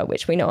and sugar,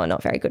 which we know are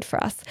not very good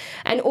for us.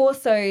 And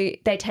also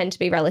they tend to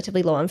be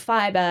relatively low in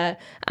fiber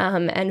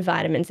and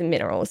vitamins and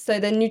minerals. So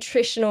the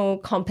nutritional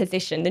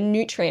composition, the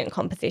nutrient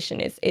composition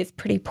is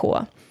pretty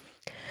poor.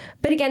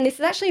 But again, this is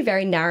actually a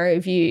very narrow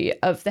view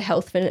of the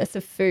healthfulness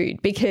of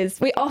food,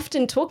 because we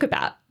often talk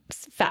about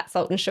fat,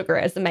 salt and sugar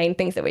as the main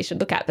things that we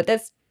should look at, but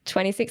there's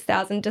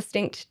 26,000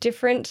 distinct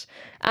different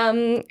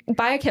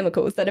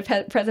biochemicals that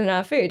are present in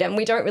our food, and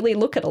we don't really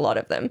look at a lot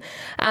of them.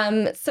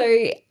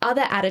 So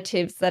other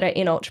additives that are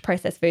in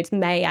ultra-processed foods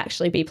may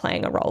actually be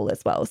playing a role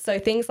as well. So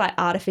things like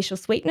artificial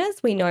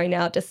sweeteners, we know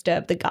now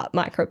disturb the gut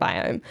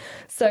microbiome.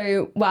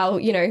 So while,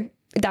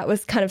 that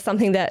was kind of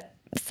something that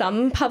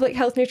some public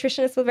health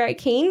nutritionists were very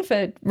keen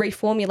for,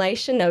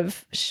 reformulation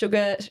of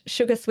sugar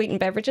sweetened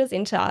beverages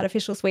into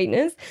artificial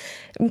sweeteners.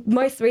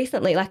 Most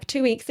recently, like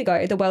 2 weeks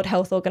ago, the World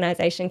Health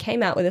Organization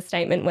came out with a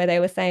statement where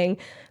they were saying,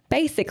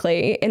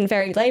 basically, in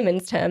very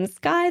layman's terms,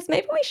 guys,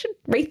 maybe we should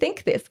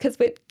rethink this, because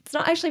it's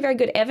not actually very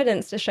good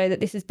evidence to show that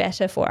this is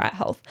better for our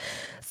health.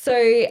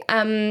 So,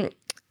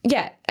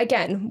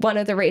 again, one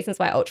of the reasons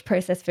why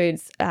ultra-processed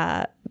foods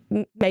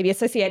may be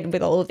associated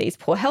with all of these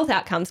poor health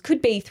outcomes could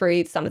be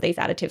through some of these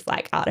additives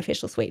like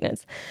artificial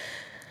sweeteners.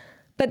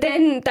 But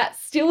then that's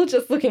still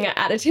just looking at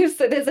additives.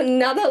 So there's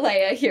another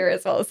layer here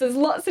as well. So there's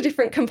lots of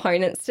different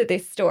components to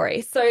this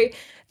story. So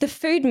the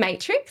food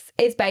matrix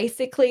is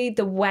basically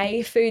the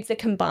way foods are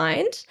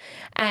combined,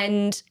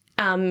 and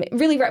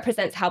really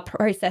represents how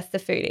processed the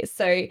food is.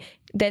 So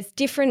there's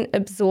different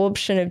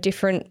absorption of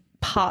different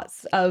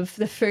parts of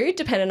the food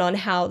depending on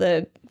how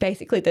the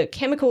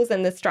chemicals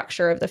and the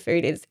structure of the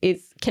food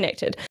is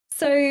connected.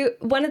 So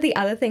one of the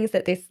other things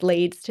that this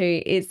leads to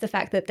is the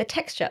fact that the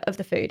texture of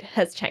the food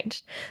has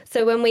changed.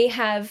 So when we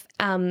have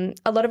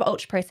a lot of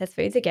ultra-processed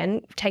foods,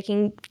 again,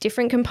 taking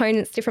different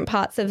components, different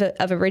parts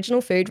of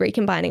original food,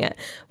 recombining it,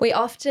 we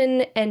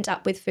often end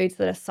up with foods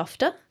that are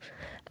softer.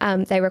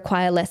 They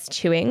require less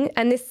chewing,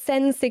 and this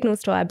sends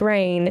signals to our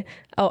brain,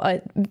 or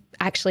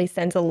actually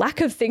sends a lack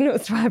of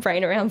signals to our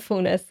brain around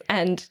fullness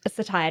and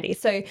satiety.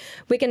 So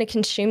we're going to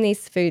consume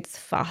these foods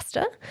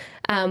faster,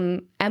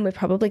 and we're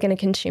probably going to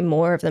consume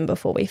more of them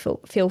before we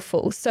feel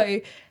full. So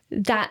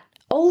that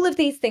all of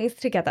these things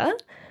together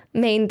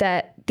mean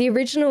that the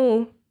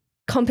original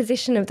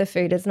composition of the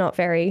food is not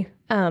very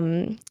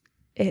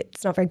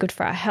it's not very good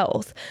for our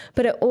health.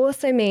 But it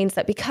also means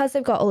that because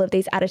they've got all of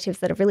these additives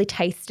that are really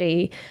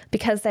tasty,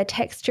 because their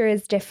texture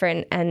is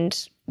different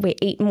and we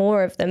eat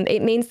more of them,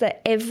 it means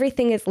that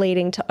everything is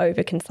leading to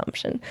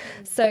overconsumption.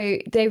 So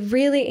they're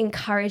really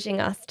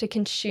encouraging us to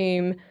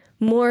consume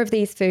more of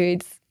these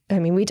foods I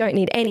mean, we don't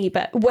need any,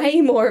 but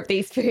way more of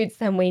these foods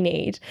than we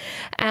need.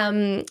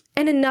 And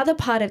another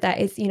part of that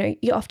is,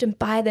 you often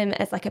buy them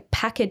as like a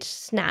packaged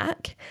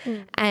snack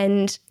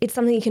and it's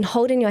something you can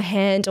hold in your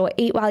hand or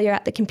eat while you're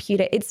at the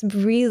computer. It's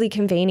really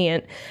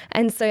convenient.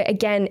 And so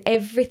again,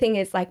 everything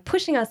is like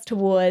pushing us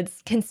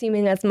towards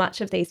consuming as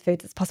much of these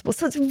foods as possible.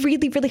 So it's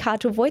really, really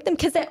hard to avoid them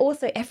because they're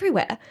also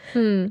everywhere.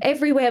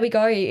 Everywhere we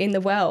go in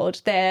the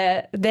world,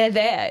 they're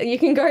there. You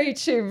can go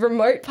to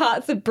remote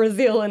parts of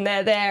Brazil and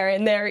they're there,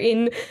 and they're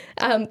in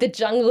the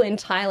jungle in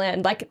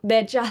Thailand. Like,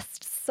 they're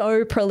just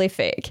so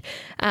prolific.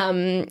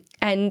 And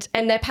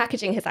their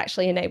packaging has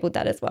actually enabled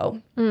that as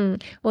well.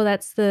 Well,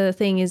 that's the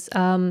thing is,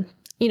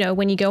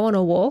 when you go on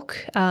a walk,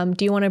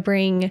 do you want to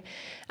bring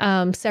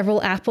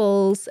several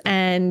apples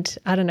and,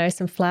 I don't know,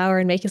 some flour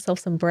and make yourself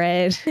some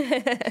bread?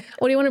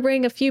 Or do you want to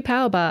bring a few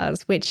power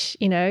bars, which,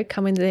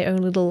 come in their own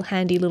little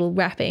handy little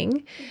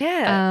wrapping?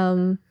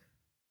 Yeah.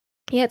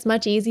 Yeah, it's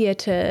much easier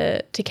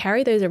to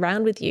carry those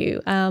around with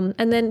you.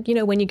 And then,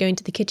 when you go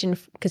into the kitchen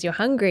because you're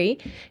hungry,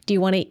 do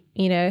you want to,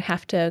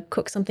 have to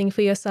cook something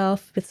for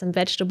yourself with some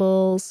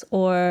vegetables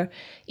or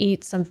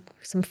eat some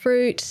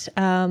fruit?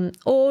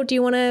 Or do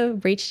you want to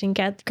reach and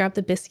grab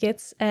the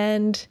biscuits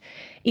and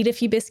eat a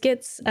few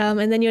biscuits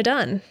and then you're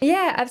done?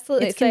 Yeah,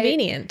 absolutely. It's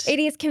convenient. It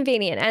is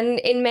convenient. And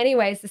in many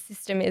ways, the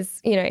system is,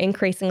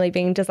 increasingly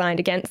being designed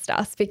against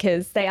us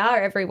because they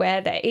are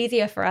everywhere. They're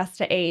easier for us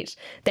to eat.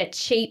 They're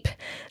cheap.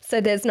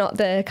 So there's not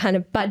the kind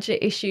of budget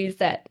issues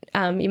that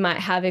you might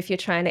have if you're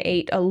trying to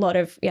eat a lot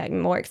of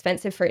more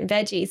expensive fruit and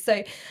veggies.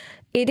 So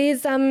it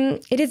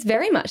is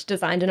very much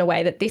designed in a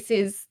way that this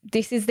is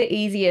the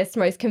easiest,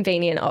 most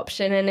convenient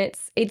option, and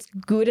it's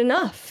good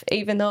enough,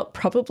 even though it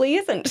probably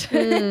isn't.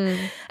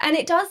 And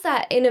it does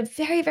that in a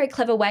very, very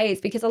clever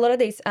ways because a lot of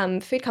these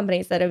food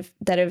companies that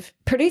have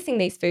producing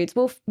these foods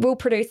will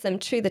produce them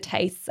to the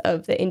tastes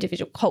of the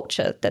individual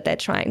culture that they're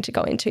trying to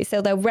go into.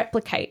 So they'll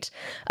replicate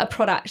a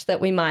product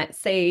that we might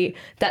see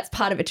that's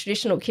part of a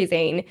traditional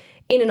cuisine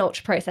in an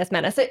ultra-processed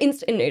manner. So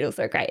instant noodles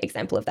are a great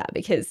example of that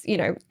because,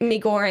 mee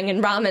goreng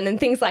and ramen and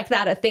things like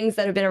that are things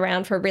that have been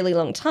around for a really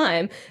long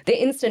time. The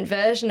instant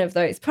version of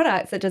those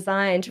products are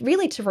designed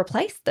really to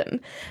replace them.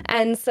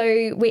 And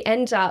so we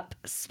end up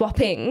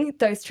swapping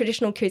those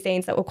traditional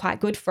cuisines that were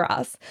quite good for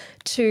us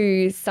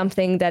to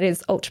something that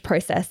is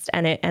ultra-processed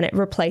and it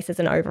replaces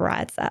and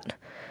overrides that.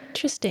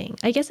 Interesting.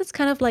 I guess it's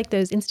kind of like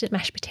those instant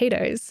mashed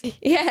potatoes.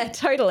 Yeah,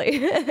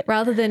 totally.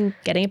 Rather than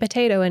getting a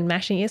potato and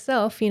mashing it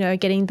yourself,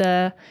 getting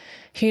the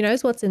who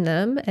knows what's in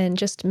them and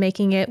just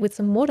making it with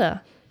some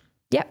water.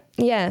 Yep.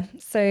 Yeah.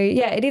 So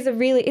it's a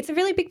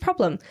really big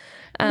problem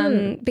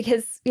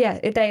because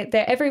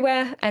they're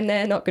everywhere and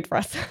they're not good for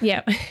us.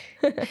 Yeah.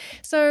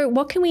 So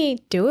what can we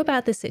do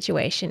about this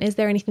situation? Is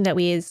there anything that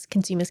we as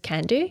consumers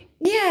can do?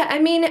 Yeah. I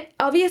mean,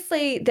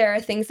 obviously there are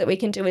things that we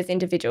can do as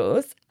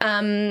individuals.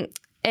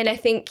 And I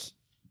think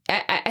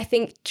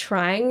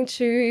trying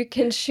to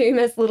consume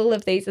as little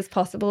of these as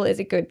possible is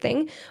a good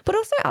thing, but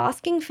also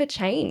asking for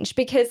change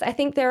because I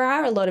think there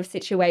are a lot of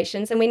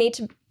situations and we need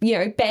to,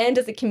 band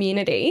as a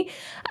community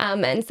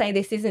and say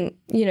this isn't,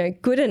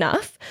 good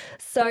enough.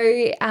 So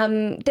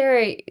there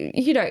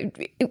are,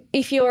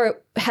 if you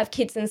have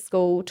kids in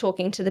school,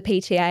 talking to the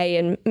PTA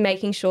and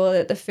making sure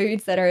that the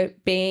foods that are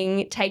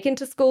being taken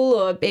to school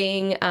or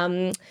being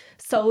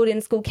sold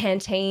in school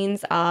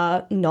canteens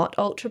are not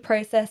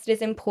ultra-processed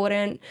is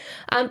important.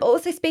 But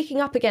also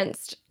speaking up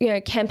against,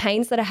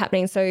 campaigns that are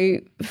happening. So,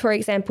 for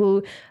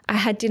example, I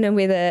had dinner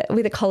with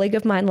a colleague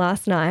of mine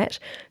last night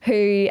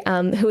who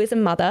is a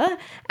mother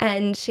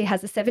and she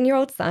has a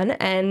 7-year-old son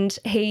and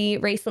he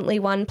recently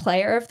won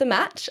player of the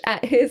match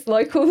at his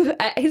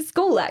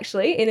school,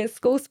 actually, in his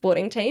school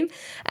sporting team.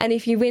 And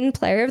if you win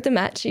player of the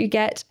match, you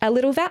get a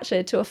little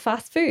voucher to a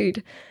fast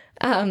food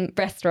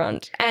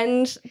restaurant.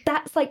 And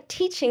that's like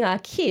teaching our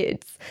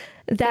kids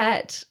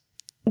that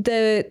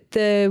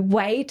the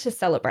way to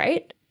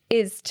celebrate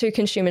is to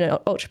consume an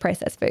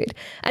ultra-processed food.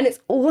 And it's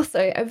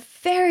also a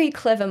very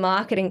clever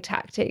marketing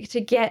tactic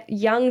to get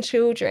young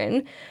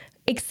children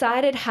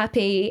excited,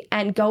 happy,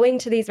 and going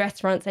to these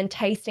restaurants and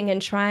tasting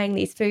and trying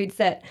these foods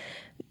that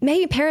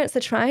maybe parents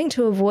are trying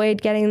to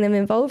avoid getting them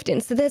involved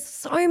in. So there's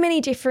so many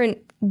different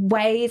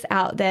ways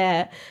out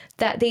there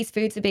that these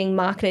foods are being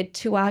marketed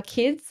to our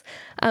kids,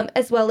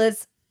 as well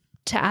as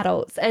to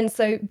adults. And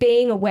so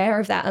being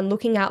aware of that and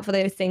looking out for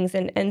those things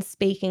and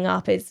speaking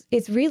up is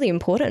really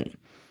important.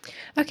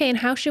 Okay, and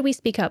how should we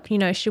speak up?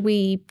 Should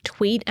we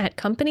tweet at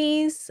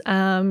companies?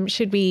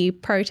 Should we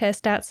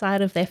protest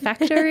outside of their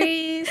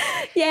factories?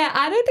 Yeah,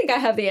 I don't think I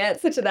have the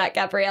answer to that,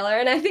 Gabriella.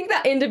 And I think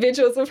that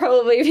individuals will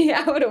probably be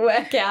able to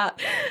work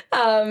out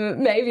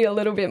maybe a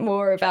little bit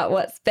more about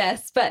what's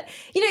best. But,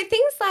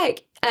 things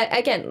like,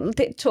 again,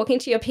 talking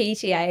to your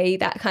PTA,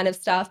 that kind of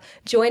stuff,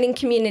 joining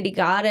community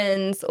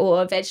gardens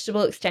or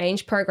vegetable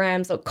exchange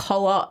programs or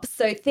co-ops.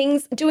 So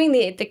things, doing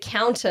the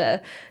counter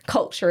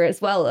culture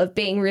as well of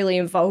being really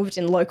involved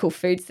in local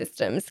food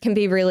systems can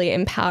be really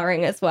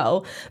empowering as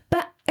well.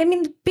 But I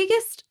mean, the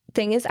biggest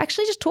thing is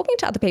actually just talking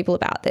to other people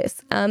about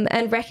this,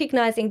 and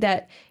recognizing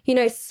that, you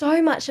know,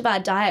 so much of our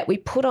diet we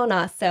put on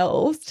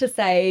ourselves to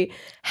say,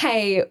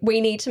 hey,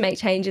 we need to make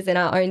changes in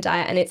our own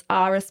diet and it's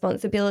our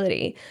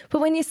responsibility. But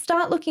when you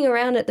start looking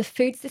around at the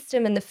food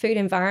system and the food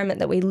environment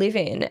that we live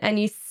in, and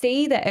you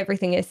see that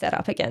everything is set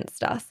up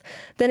against us,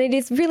 then it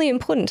is really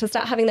important to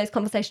start having those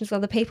conversations with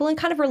other people and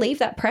kind of relieve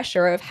that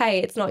pressure of, hey,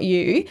 it's not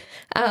you.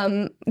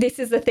 This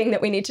is the thing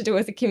that we need to do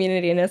as a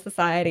community and a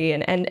society,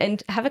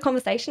 and have a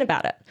conversation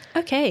about it.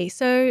 Okay,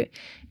 so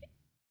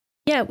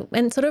yeah,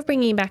 and sort of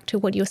bringing back to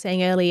what you were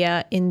saying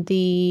earlier in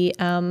the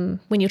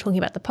when you're talking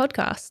about the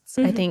podcasts,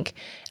 I think,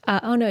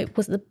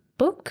 was it the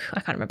book? I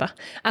can't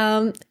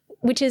remember.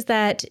 Which is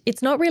that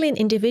it's not really an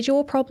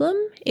individual problem;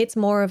 it's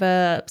more of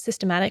a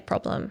systematic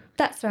problem.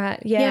 That's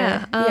right.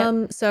 Yeah.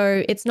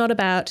 So it's not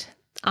about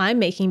I'm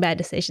making bad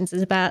decisions.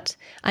 It's about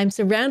I'm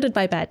surrounded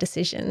by bad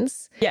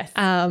decisions. Yes.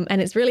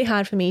 And it's really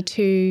hard for me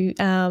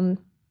to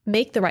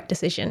make the right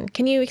decision.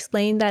 Can you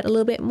explain that a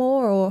little bit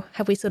more, or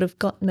have we sort of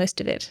got most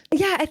of it?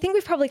 Yeah, I think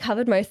we've probably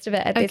covered most of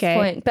it at this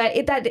point.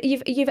 But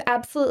you've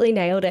absolutely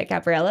nailed it,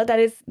 Gabriella. That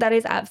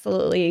is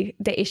absolutely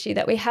the issue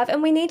that we have,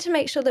 and we need to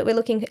make sure that we're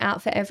looking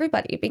out for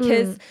everybody,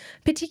 because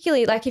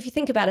particularly, like, if you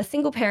think about a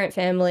single parent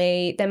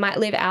family, they might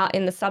live out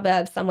in the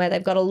suburbs somewhere.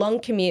 They've got a long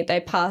commute.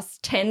 They pass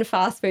 10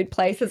 fast food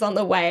places on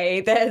the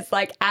way. There's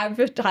like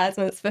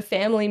advertisements for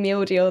family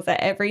meal deals at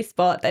every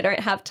spot. They don't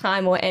have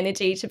time or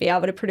energy to be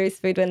able to produce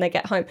food when they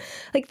get home.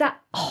 Like,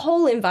 that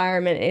whole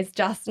environment is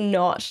just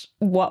not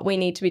what we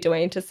need to be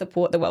doing to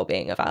support the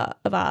well-being of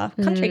our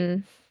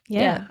country.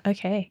 Yeah.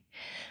 Okay.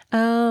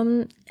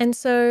 And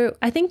so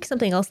I think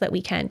something else that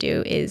we can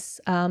do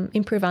is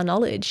improve our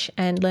knowledge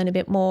and learn a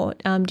bit more.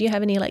 Do you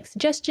have any like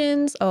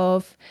suggestions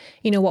of,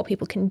 you know, what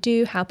people can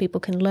do, how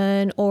people can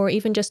learn, or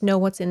even just know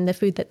what's in the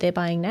food that they're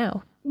buying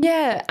now?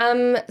 Yeah.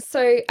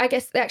 So I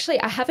guess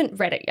actually I haven't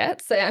read it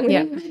yet, so I'm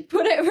going to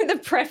put it with a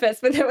preface,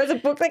 but there was a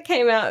book that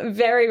came out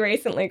very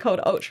recently called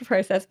Ultra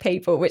Processed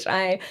People, which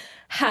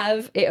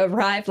it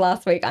arrived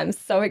last week. I'm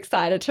so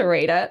excited to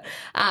read it.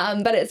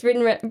 But it's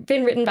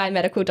been written by a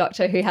medical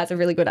doctor who has a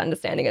really good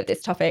understanding of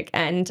this topic,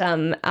 and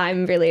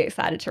I'm really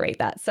excited to read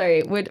that.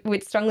 So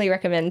would strongly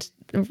recommend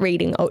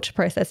reading Ultra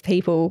Processed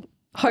People.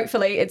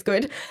 Hopefully it's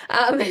good.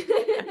 But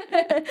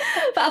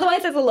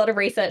otherwise, there's a lot of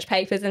research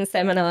papers and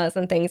seminars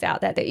and things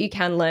out there that you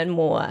can learn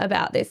more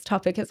about this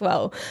topic as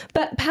well.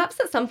 But perhaps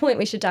at some point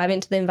we should dive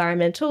into the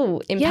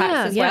environmental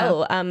impacts as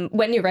well.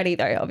 When you're ready,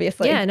 though,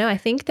 obviously. Yeah, no, I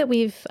think that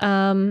we've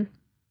gotten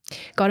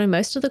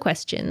most of the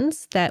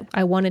questions that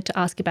I wanted to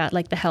ask about,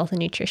 like the health and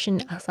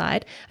nutrition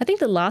side. I think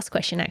the last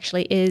question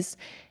actually is,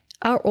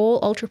 are all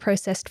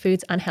ultra-processed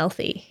foods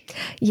unhealthy?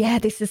 Yeah,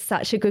 this is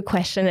such a good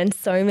question, and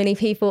so many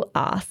people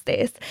ask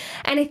this.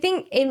 And I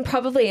think in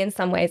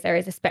some ways there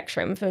is a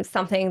spectrum from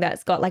something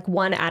that's got like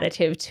one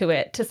additive to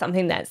it to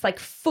something that's like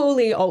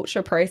fully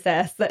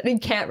ultra-processed that you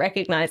can't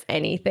recognize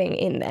anything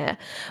in there.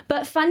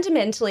 But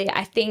fundamentally,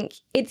 I think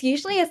it's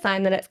usually a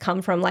sign that it's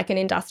come from like an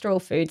industrial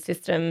food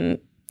system,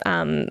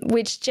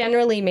 which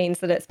generally means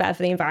that it's bad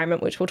for the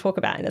environment, which we'll talk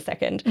about in a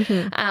second.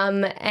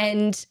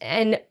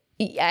 And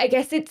I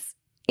guess it's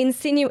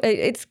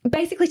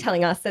basically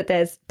telling us that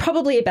there's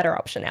probably a better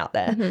option out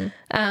there.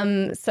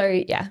 So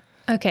yeah.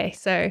 Okay,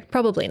 so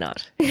probably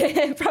not.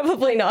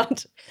 Probably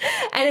not.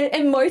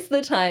 And most of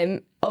the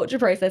time, ultra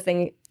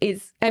processing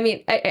is,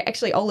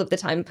 actually all of the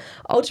time,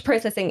 ultra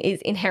processing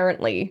is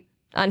inherently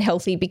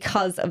unhealthy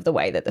because of the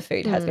way that the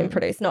food has been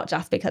produced, not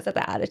just because of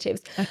the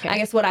additives. Okay. I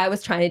guess what I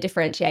was trying to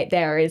differentiate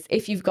there is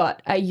if you've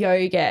got a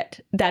yogurt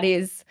that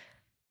is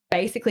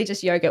basically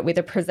just yogurt with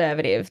a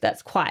preservative,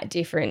 that's quite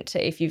different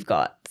to if you've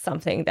got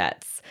something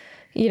that's,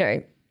 you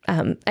know,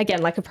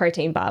 again, like a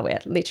protein bar where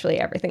literally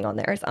everything on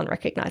there is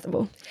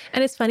unrecognizable.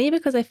 And it's funny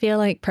because I feel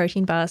like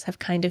protein bars have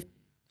kind of,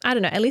 I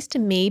don't know, at least to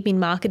me, been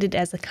marketed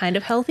as a kind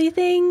of healthy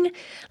thing.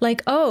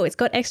 Like, oh, it's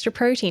got extra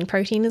protein.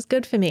 Protein is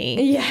good for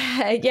me.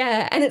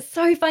 Yeah. And it's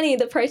so funny.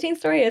 The protein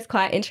story is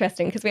quite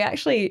interesting because we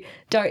actually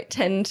don't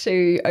tend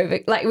to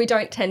we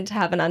don't tend to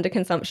have an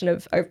underconsumption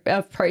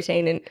of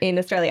protein in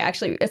Australia.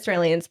 Actually,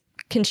 Australians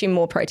consume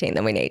more protein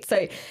than we need.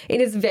 So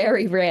it is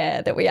very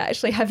rare that we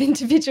actually have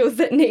individuals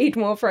that need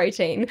more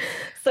protein.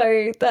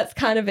 So that's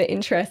kind of an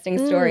interesting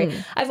story.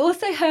 I've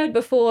also heard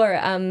before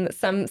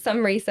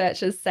some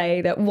researchers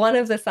say that one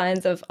of the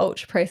signs of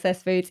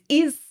ultra-processed foods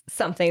is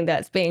something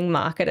that's being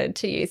marketed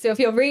to you. So if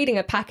you're reading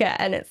a packet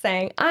and it's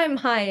saying, I'm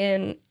high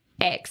in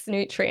X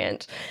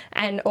nutrient,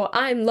 or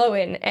I'm low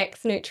in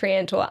X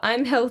nutrient, or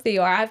I'm healthy,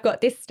 or I've got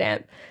this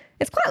stamp,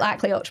 it's quite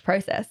likely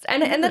ultra-processed.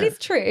 And that is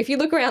true. If you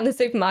look around the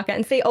supermarket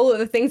and see all of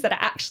the things that are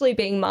actually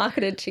being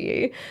marketed to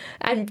you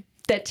and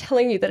they're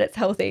telling you that it's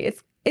healthy,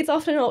 it's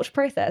often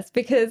ultra-processed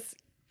because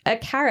a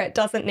carrot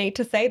doesn't need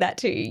to say that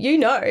to you. You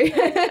know.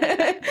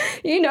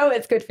 You know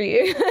it's good for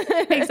you.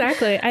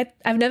 Exactly.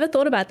 I've never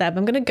thought about that, but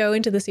I'm going to go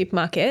into the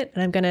supermarket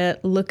and I'm going to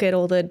look at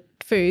all the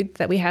food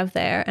that we have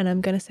there and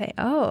I'm going to say,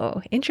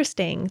 oh,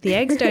 interesting. The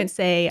eggs don't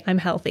say I'm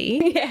healthy.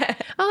 Yeah.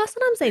 Oh,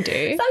 sometimes they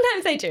do.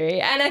 Sometimes they do.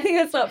 And I think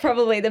that's not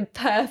probably the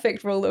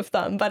perfect rule of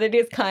thumb, but it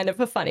is kind of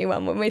a funny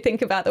one when we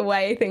think about the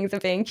way things are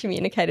being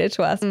communicated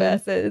to us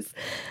versus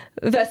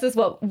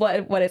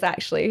what is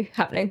actually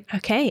happening.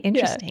 Okay,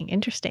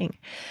 interesting.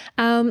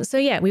 So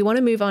yeah, we want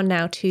to move on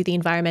now to the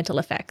environmental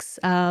effects.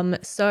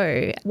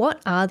 So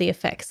what are the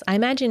effects? I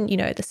imagine,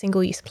 the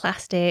single-use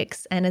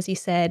plastics and, as you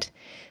said,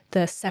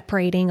 the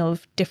separating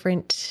of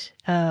different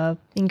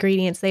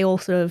ingredients, they all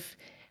sort of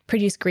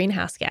produce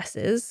greenhouse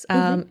gases.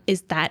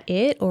 Is that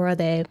it, or are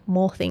there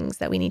more things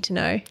that we need to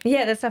know?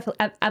 Yeah, that's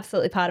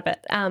absolutely part of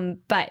it.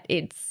 But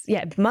it's,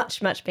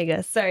 much, much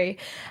bigger. So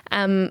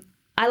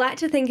I like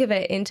to think of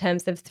it in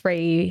terms of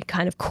three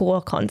kind of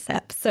core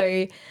concepts.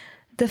 So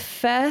the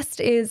first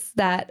is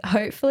that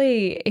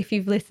hopefully if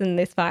you've listened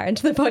this far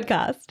into the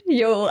podcast,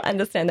 you'll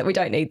understand that we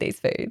don't need these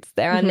foods.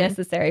 They're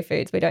unnecessary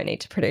foods. We don't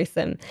need to produce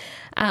them.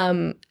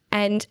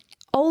 And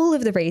all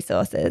of the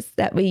resources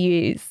that we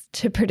use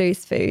to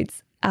produce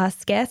foods are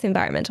scarce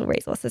environmental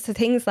resources. So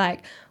things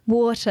like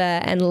water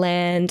and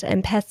land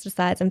and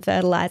pesticides and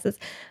fertilizers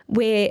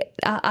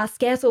are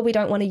scarce, or we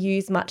don't want to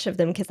use much of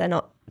them because they're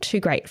not too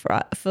great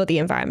for the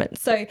environment.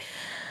 So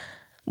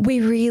we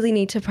really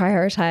need to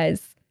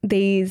prioritize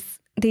these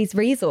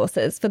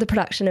resources for the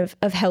production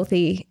of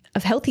healthy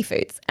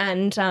foods,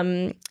 and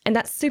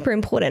that's super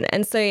important.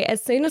 And so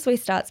as soon as we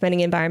start spending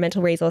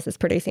environmental resources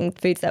producing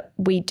foods that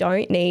we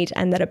don't need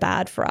and that are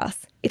bad for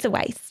us, it's a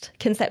waste.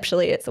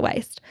 Conceptually, it's a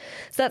waste.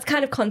 So that's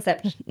kind of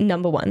concept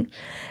number one.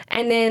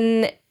 And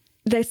then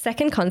the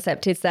second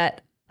concept is that,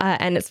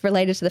 and it's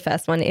related to the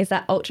first one, is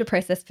that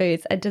ultra-processed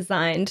foods are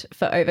designed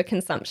for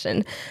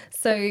overconsumption.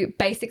 So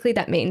basically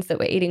that means that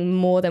we're eating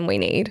more than we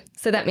need.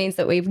 So that means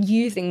that we're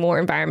using more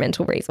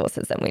environmental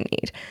resources than we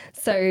need.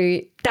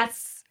 So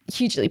that's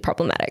hugely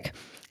problematic.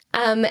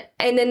 And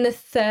then the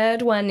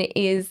third one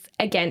is,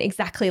 again,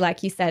 exactly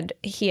like you said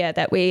here,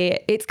 that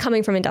it's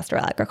coming from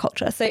industrial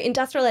agriculture. So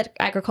industrial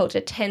agriculture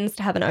tends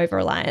to have an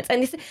over-reliance.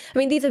 And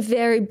these are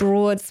very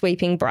broad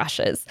sweeping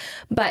brushes,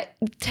 but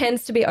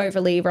tends to be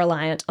overly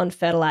reliant on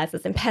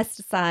fertilizers and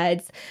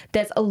pesticides.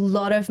 There's a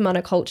lot of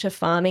monoculture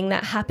farming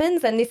that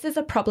happens. And this is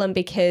a problem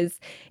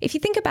because if you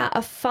think about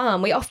a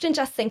farm, we often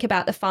just think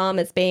about the farm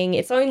as being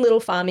its own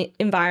little farm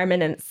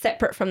environment and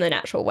separate from the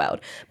natural world.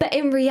 But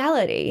in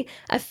reality,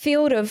 a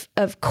field of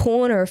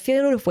corn or a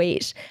field of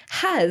wheat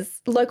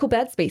has local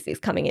bird species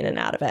coming in and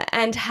out of it,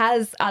 and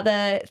has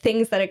other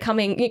things that are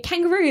coming,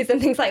 kangaroos and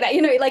things like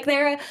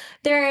that.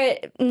 There are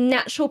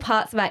natural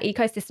parts of our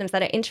ecosystems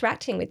that are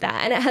interacting with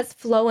that, and it has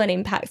flow-on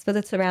impacts for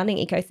the surrounding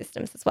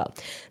ecosystems as well.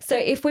 So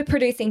if we're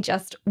producing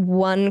just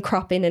one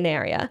crop in an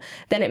area,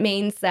 then it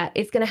means that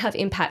it's going to have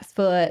impacts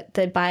for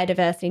the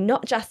biodiversity,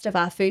 not just of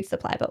our food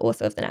supply, but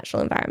also of the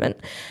natural environment.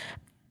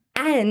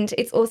 And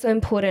it's also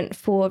important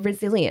for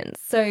resilience.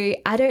 So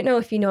I don't know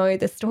if you know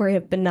the story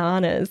of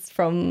bananas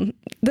from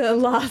the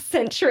last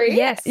century.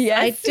 Yes,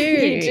 I do.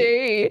 You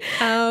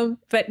do.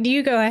 But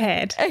you go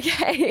ahead.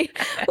 Okay.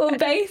 Well,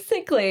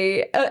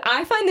 basically,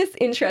 I find this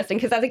interesting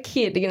because as a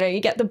kid, you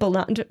get the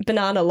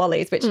banana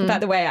lollies, which, by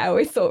the way, I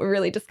always thought were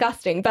really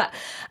disgusting. But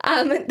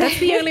that's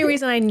the only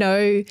reason I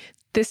know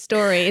this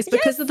story is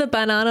because of the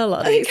banana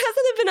lollies. Because of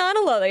the banana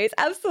lollies,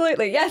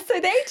 absolutely. Yes, so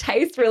they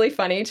taste really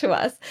funny to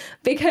us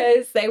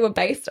because they were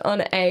based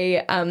on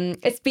a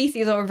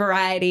species or a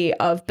variety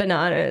of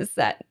bananas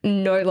that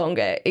no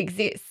longer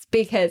exists,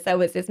 because there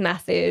was this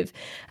massive,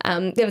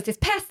 there was this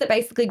pest that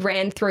basically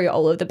ran through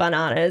all of the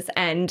bananas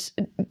and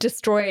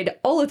destroyed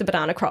all of the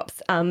banana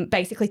crops,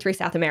 basically through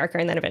South America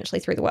and then eventually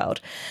through the world.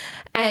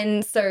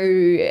 And so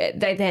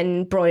they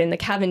then brought in the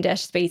Cavendish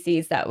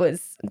species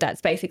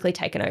that's basically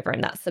taken over,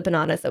 and that's the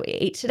bananas that we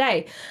eat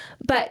today.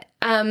 But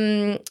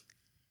that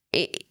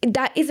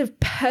is a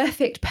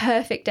perfect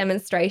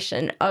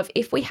demonstration of,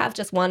 if we have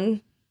just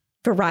one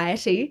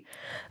variety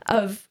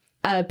of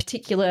a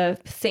particular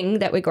thing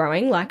that we're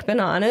growing, like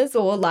bananas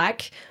or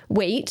like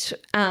wheat,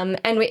 and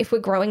if we're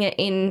growing it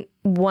in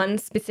one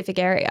specific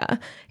area,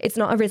 it's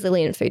not a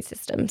resilient food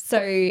system.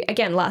 So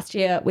again, last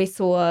year we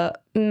saw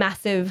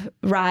massive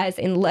rise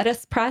in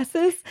lettuce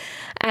prices,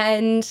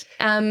 and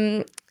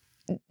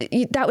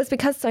that was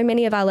because so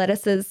many of our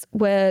lettuces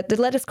the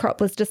lettuce crop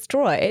was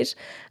destroyed,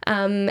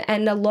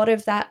 and a lot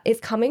of that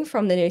is coming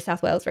from the New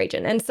South Wales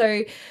region. And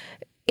so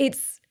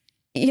it's,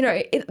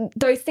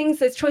 those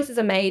choices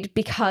are made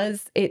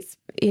because it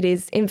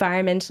is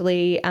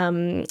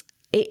environmentally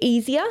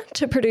easier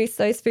to produce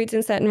those foods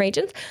in certain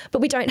regions, but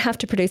we don't have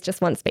to produce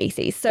just one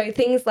species. So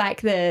things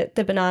like the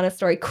banana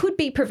story could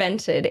be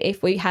prevented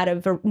if we had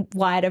a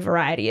wider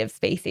variety of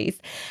species.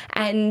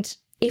 And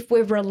if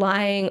we're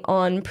relying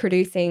on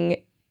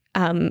producing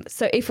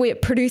so if we're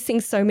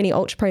producing so many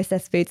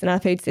ultra-processed foods in our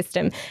food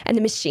system, and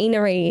the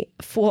machinery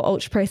for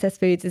ultra-processed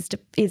foods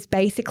is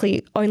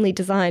basically only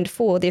designed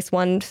for this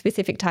one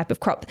specific type of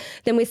crop,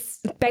 then we're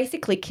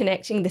basically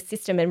connecting the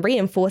system and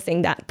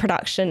reinforcing that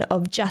production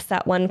of just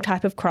that one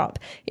type of crop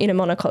in a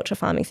monoculture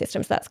farming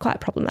system. So that's quite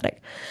problematic.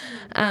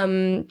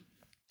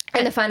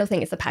 And the final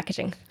thing is the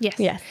packaging. Yes.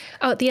 Yes.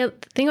 Oh, the other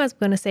thing I was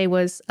going to say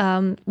was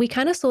we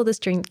kind of saw this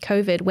during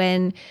COVID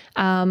when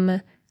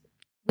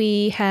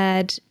we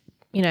had,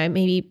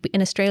 maybe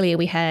in Australia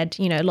we had,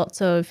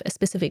 lots of a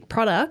specific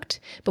product,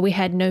 but we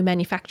had no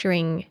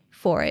manufacturing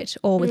for it.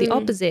 Or with the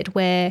opposite,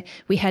 where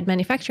we had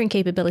manufacturing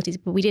capabilities,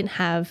 but we didn't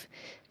have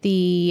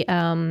the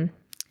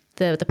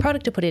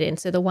product to put it in.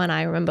 So the one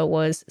I remember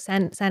was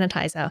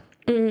sanitizer.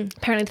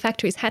 Apparently the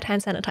factories had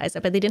hand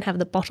sanitizer, but they didn't have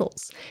the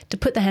bottles to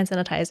put the hand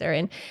sanitizer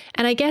in.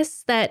 And I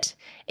guess that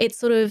it's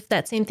sort of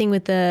that same thing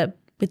with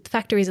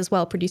factories as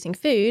well, producing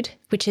food,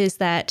 which is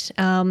that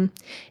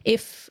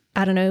if,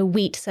 I don't know,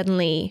 wheat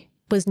suddenly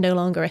was no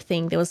longer a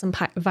thing, there was some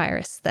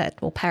virus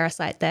or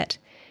parasite that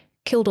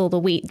killed all the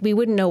wheat, we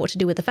wouldn't know what to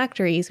do with the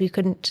factories. We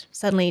couldn't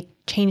suddenly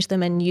change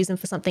them and use them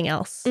for something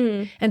else.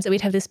 And so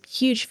we'd have this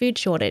huge food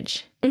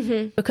shortage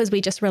because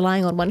we're just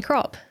relying on one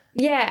crop.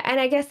 Yeah, and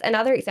I guess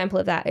another example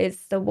of that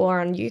is the war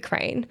on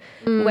Ukraine,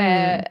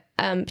 where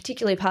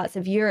particularly parts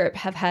of Europe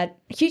have had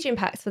huge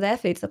impacts for their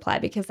food supply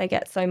because they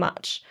get so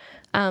much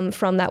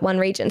from that one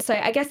region. So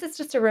I guess it's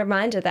just a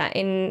reminder that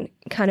in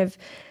kind of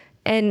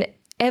an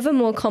ever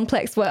more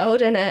complex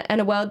world and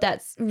a world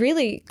that's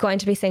really going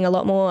to be seeing a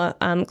lot more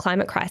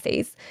climate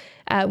crises,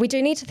 we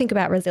do need to think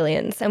about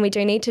resilience, and we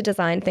do need to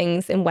design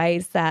things in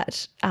ways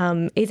that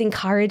is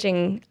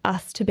encouraging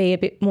us to be a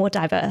bit more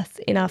diverse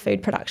in our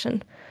food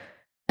production.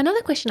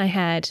 Another question I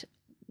had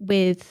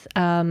with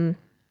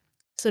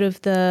sort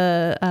of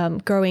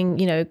the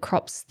growing,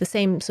 crops, the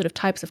same sort of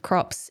types of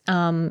crops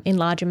in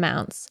large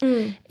amounts,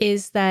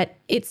 is that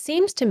it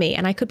seems to me,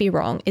 and I could be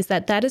wrong, is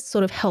that has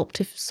sort of helped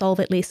to solve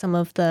at least some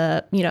of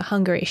the,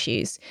 hunger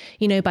issues,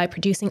 by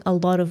producing a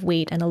lot of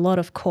wheat and a lot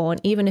of corn,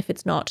 even if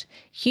it's not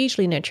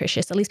hugely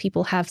nutritious, at least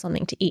people have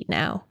something to eat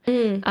now.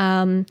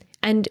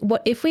 And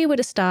what if we were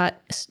to start,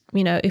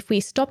 if we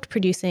stopped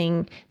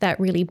producing that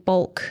really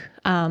bulk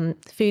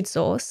food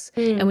source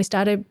and we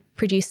started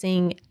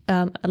producing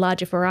a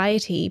larger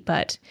variety,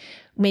 but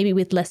maybe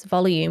with less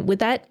volume, would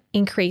that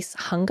increase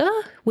hunger?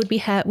 Would we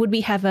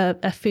have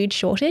a food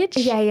shortage?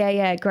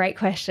 Yeah. Great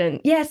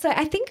question. Yeah, so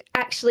I think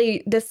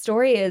actually the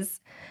story is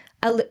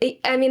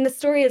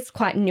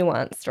quite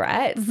nuanced,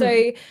 right?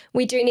 So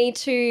we do need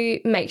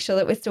to make sure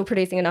that we're still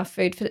producing enough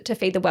food to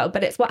feed the world,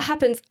 but it's what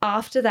happens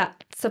after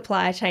that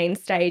supply chain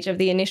stage of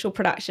the initial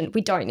production.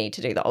 We don't need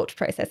to do the ultra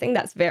processing.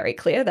 That's very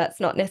clear. That's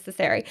not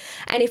necessary.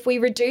 And if we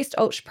reduced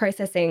ultra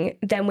processing,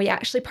 then we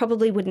actually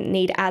probably wouldn't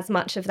need as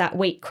much of that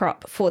wheat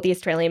crop for the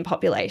Australian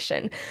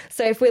population.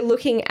 So if we're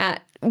looking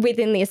at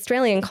within the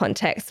Australian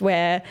context,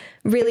 where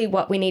really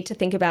what we need to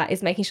think about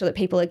is making sure that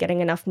people are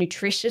getting enough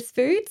nutritious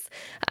foods,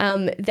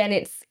 then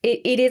it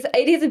is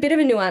a bit of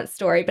a nuanced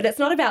story, but it's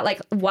not about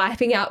like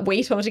wiping out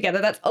wheat altogether.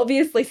 That's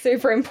obviously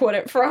super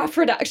important for our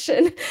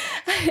production.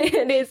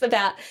 It is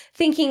about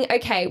thinking,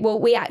 okay, well,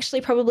 we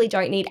actually probably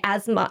don't need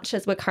as much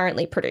as we're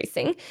currently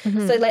producing.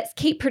 So let's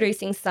keep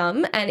producing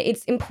some, and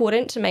it's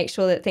important to make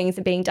sure that things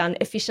are being done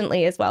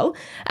efficiently as well.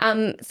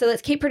 So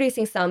let's keep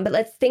producing some, but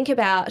let's think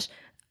about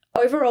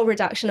overall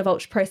reduction of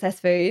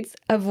ultra-processed foods,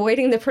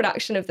 avoiding the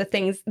production of the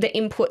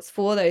inputs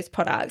for those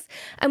products.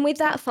 And with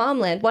that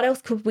farmland, what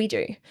else could we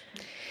do?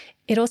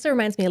 It also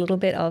reminds me a little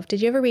bit of,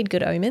 did you ever read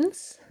Good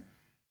Omens?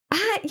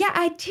 Yeah,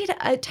 I did.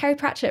 Terry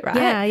Pratchett, right?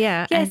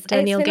 Yeah. Yes,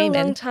 and Neil it's been Gaiman.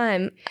 a long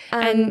time.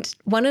 And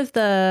one of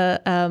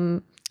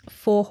the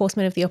 4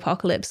 Horsemen of the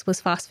Apocalypse was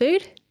fast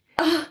food.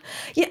 Oh,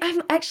 yeah,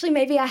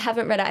 maybe I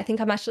haven't read it. I think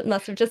I must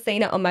have just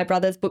seen it on my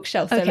brother's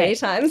bookshelf so many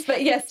times.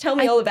 But yes, tell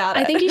me all about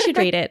it. I think you should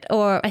read it,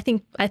 or I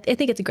think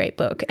it's a great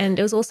book, and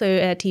it was also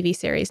a TV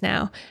series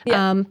now.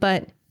 Yeah.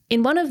 But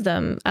in one of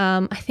them,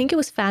 I think it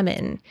was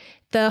famine.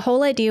 The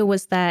whole idea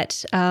was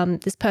that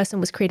this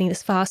person was creating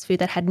this fast food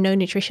that had no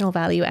nutritional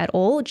value at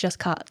all,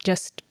 just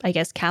I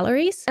guess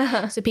calories.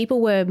 So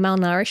people were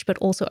malnourished but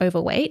also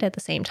overweight at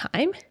the same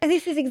time. And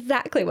this is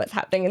exactly what's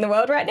happening in the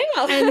world right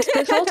now. And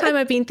the whole time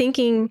I've been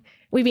thinking,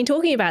 we've been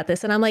talking about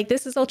this, and I'm like,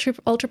 this is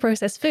ultra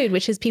processed food,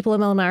 which is people are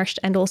malnourished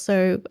and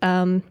also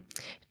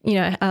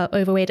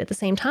overweight at the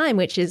same time,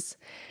 which is,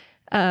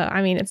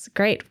 it's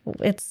great.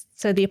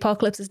 So the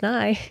apocalypse is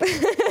nigh.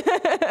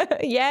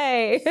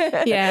 Yay.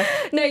 Yeah.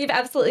 No, you've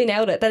absolutely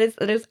nailed it. That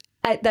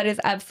is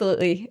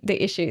absolutely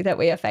the issue that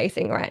we are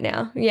facing right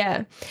now.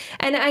 Yeah.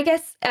 And I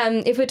guess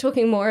if we're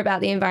talking more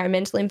about the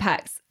environmental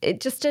impacts,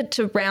 just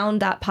to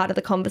round that part of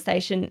the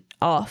conversation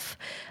off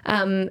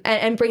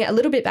and bring it a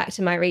little bit back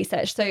to my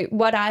research. So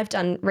what I've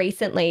done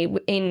recently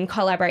in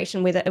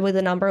collaboration with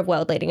a number of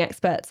world-leading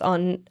experts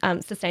on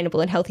sustainable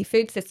and healthy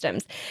food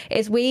systems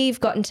is we've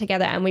gotten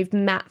together and we've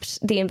mapped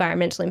the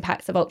environmental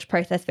impacts of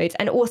ultra-processed foods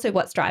and also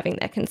what's driving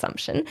their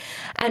consumption.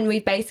 And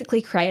we've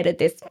basically created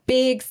this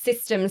big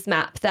systems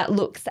map that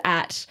looks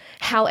at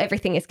how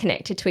everything is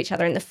connected to each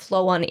other and the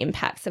flow-on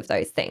impacts of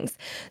those things.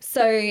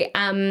 So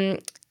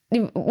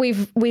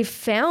we've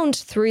found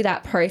through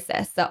that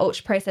process that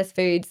ultra-processed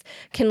foods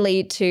can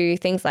lead to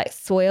things like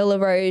soil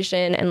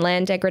erosion and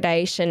land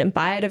degradation and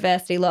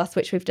biodiversity loss,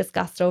 which we've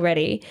discussed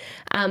already.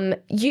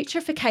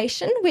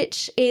 Eutrophication,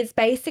 which is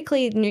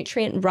basically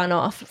nutrient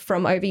runoff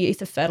from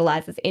overuse of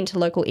fertilizers into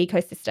local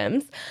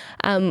ecosystems,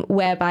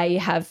 whereby you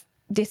have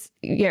this,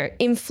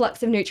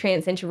 influx of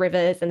nutrients into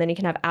rivers, and then you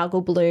can have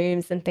algal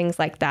blooms and things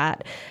like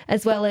that,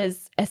 as well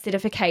as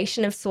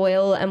acidification of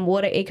soil and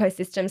water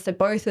ecosystems. So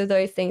both of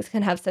those things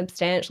can have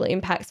substantial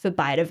impacts for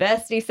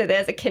biodiversity. So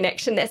there's a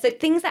connection there. So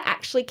things are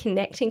actually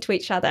connecting to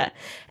each other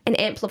and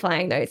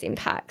amplifying those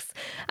impacts.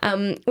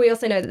 We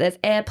also know that there's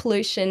air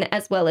pollution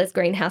as well as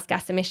greenhouse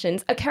gas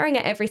emissions occurring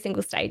at every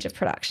single stage of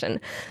production.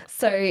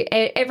 So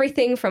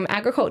everything from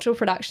agricultural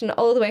production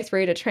all the way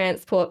through to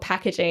transport,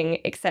 packaging,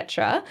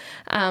 etc.,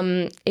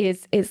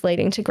 is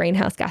leading to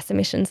greenhouse gas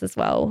emissions as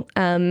well.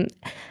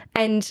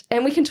 And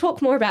we can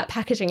talk more about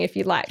packaging if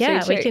you'd like to.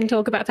 Yeah, we can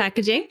talk about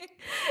packaging.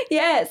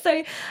 Yeah,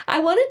 so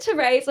I wanted to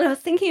raise, when I was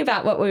thinking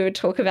about what we would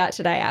talk about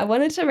today, I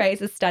wanted to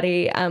raise a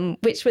study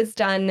which was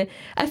done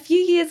a few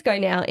years ago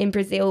now in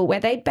Brazil, where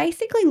they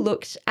basically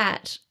looked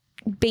at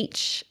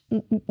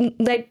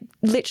they'd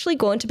literally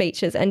gone to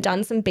beaches and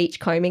done some beach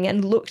combing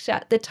and looked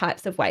at the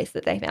types of waste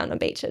that they found on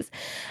beaches.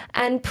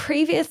 And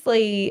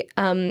previously,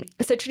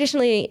 so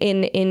traditionally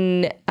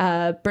in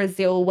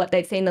Brazil, what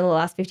they'd seen in the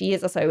last 50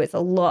 years or so was a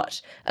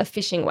lot of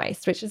fishing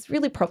waste, which is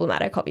really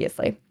problematic,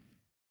 obviously.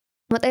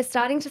 What they're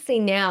starting to see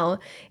now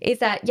is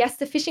that, yes,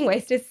 the fishing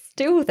waste is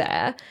still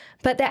there,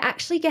 but they're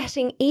actually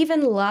getting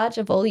even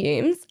larger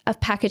volumes of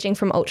packaging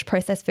from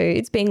ultra-processed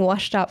foods being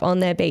washed up on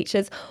their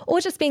beaches or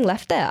just being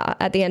left there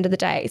at the end of the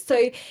day.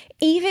 So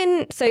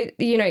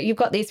you've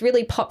got these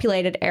really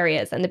populated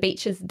areas and the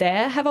beaches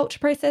there have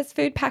ultra-processed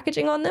food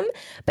packaging on them.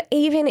 But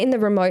even in the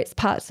remote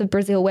parts of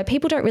Brazil where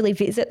people don't really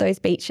visit those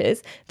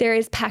beaches, there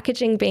is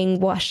packaging being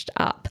washed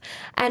up.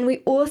 And we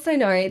also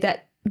know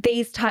that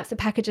these types of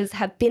packages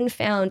have been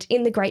found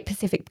in the Great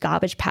Pacific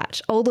Garbage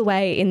Patch all the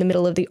way in the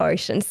middle of the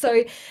ocean.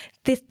 So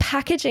this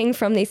packaging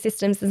from these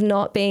systems is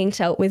not being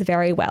dealt with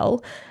very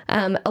well.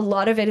 A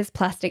lot of it is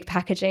plastic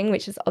packaging,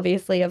 which is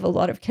obviously of a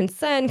lot of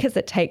concern because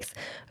it takes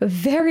a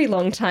very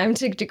long time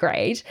to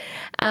degrade.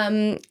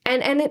 And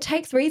it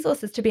takes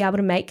resources to be able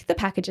to make the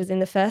packages in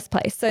the first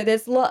place. So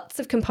there's lots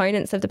of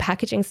components of the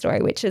packaging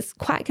story, which is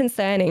quite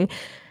concerning.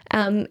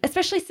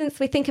 Especially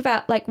since we think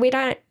about, like, we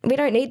don't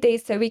need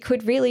these, so we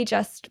could really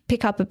just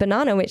pick up a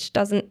banana which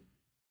doesn't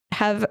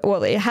have,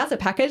 well, it has a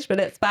package, but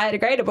it's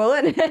biodegradable,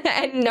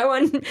 and no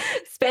one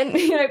spent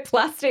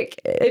plastic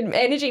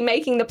energy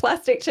making the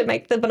plastic to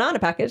make the banana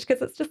package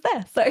because it's just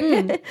there. So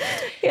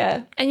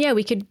yeah, and yeah,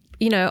 we could.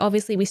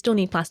 Obviously we still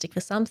need plastic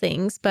for some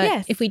things, but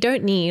yes, if we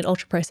don't need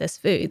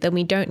ultra-processed food, then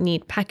we don't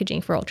need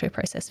packaging for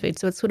ultra-processed food.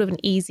 So it's sort of an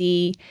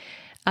easy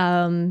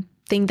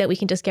thing that we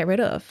can just get rid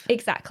of.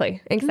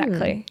 Exactly.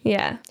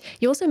 Yeah.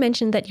 You also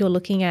mentioned that you're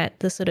looking at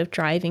the sort of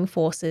driving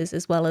forces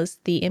as well as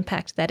the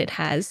impact that it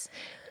has.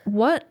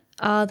 What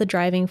are the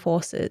driving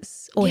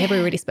forces, or have we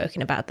already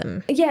spoken about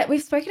them? Yeah,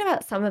 we've spoken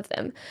about some of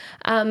them.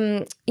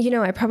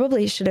 I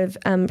probably should have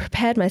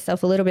prepared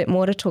myself a little bit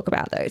more to talk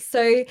about those.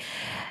 So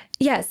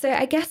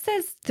I guess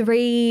there's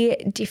 3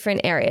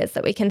 different areas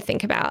that we can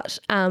think about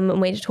when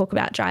we talk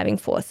about driving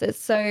forces.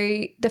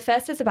 So the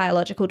first is the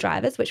biological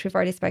drivers, which we've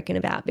already spoken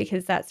about,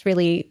 because that's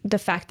really the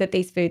fact that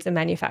these foods are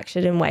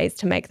manufactured in ways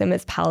to make them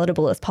as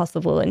palatable as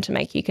possible and to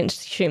make you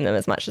consume them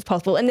as much as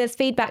possible. And there's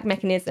feedback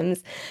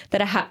mechanisms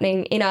that are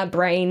happening in our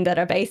brain that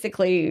are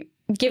basically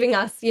giving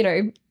us,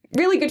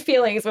 really good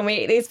feelings when we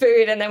eat this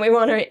food, and then we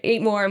want to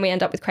eat more and we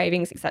end up with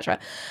cravings, etc.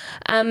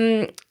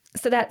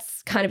 So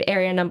that's kind of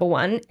area number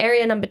 1.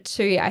 Area number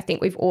 2, I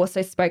think we've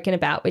also spoken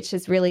about, which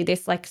is really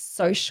this like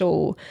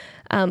social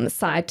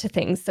side to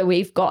things. So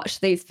we've got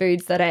these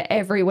foods that are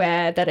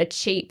everywhere, that are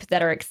cheap,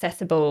 that are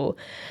accessible.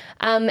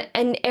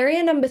 And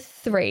area number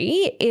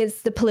 3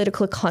 is the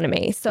political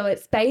economy. So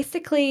it's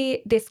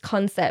basically this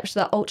concept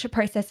that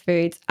ultra-processed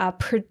foods are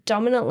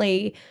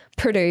predominantly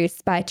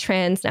produced by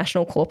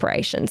transnational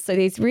corporations. So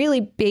these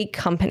really big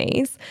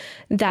companies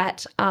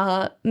that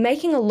are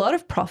making a lot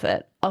of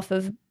profit off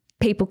of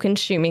people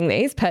consuming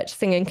these,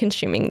 purchasing and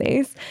consuming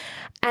these,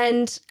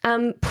 and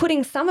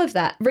redirecting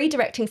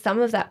some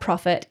of that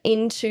profit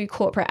into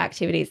corporate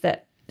activities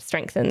that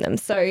strengthen them.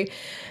 So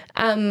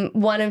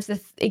one of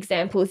the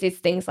examples is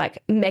things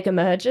like mega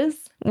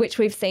mergers, which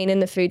we've seen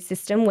in the food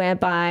system,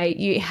 whereby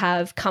you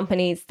have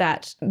companies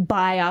that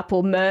buy up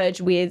or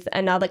merge with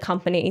another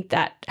company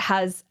that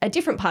has a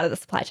different part of the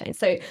supply chain.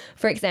 So,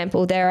 for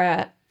example, there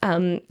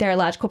are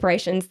large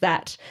corporations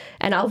that,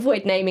 and I'll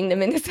avoid naming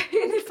them in this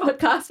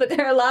podcast, but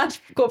there are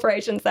large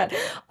corporations that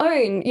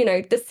own,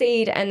 the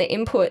seed and the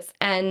inputs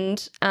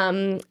and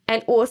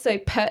also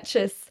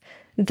purchase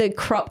the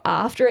crop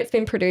after it's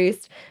been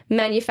produced,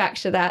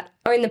 manufacture that,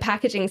 own the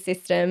packaging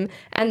system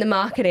and the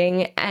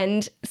marketing,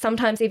 and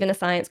sometimes even a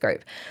science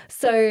group.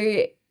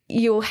 So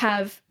you'll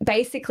have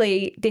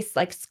basically this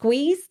like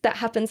squeeze that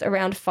happens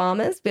around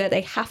farmers where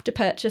they have to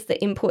purchase the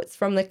inputs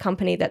from the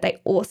company that they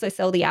also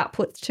sell the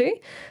outputs to.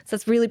 So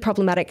it's really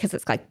problematic because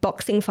it's like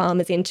boxing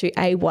farmers into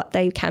what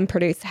they can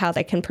produce, how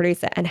they can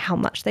produce it, and how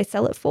much they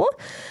sell it for.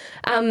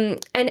 And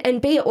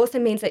B, it also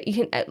means that you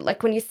can,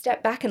 like when you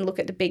step back and look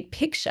at the big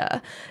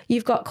picture,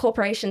 you've got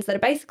corporations that are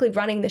basically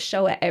running the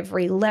show at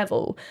every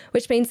level,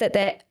 which means that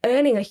they're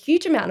earning a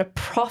huge amount of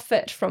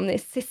profit from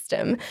this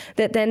system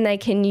that then they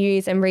can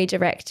use and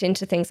redirect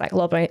into things like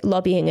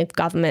lobbying of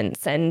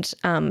governments and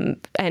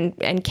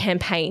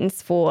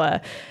campaigns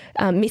for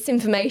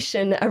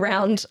misinformation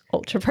around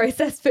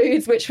ultra-processed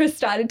foods, which we've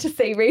started to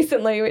see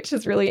recently, which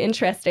is really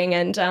interesting,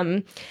 and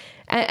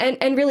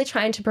really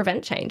trying to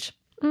prevent change.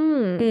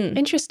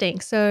 Interesting.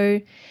 So,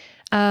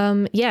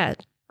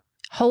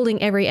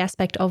 holding every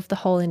aspect of the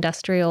whole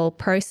industrial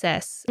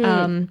process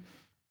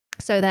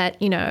so that,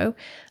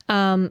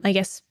 I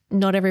guess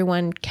not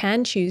everyone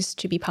can choose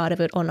to be part of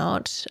it or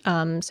not.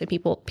 So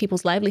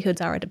people's livelihoods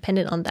are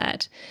dependent on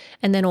that.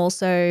 And then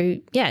also,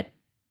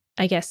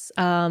 I guess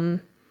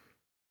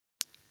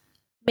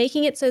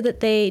making it so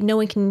that no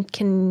one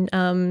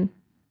can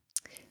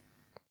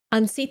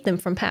unseat them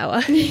from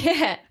power.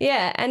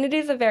 Yeah. And it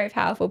is a very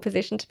powerful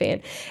position to be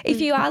in. If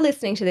you are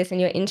listening to this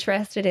and you're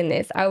interested in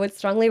this, I would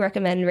strongly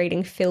recommend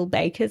reading Phil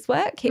Baker's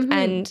work.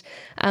 And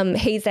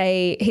he's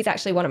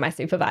actually one of my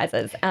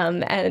supervisors.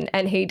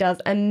 And he does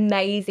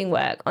amazing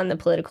work on the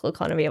political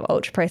economy of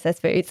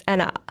ultra-processed foods.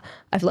 And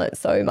I've learned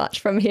so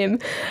much from him.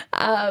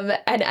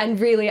 And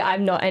really,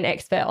 I'm not an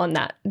expert on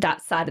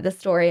that side of the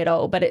story at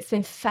all, but it's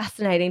been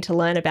fascinating to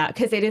learn about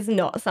because it is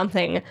not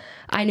something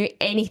I knew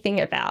anything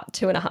about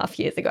 2.5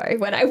 years ago.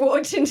 When I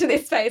walked into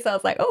this space, I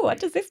was like, oh, what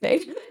does this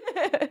mean?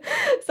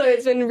 So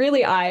it's been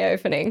really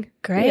eye-opening.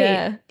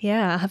 Great.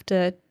 Yeah, I'll have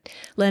to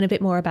learn a bit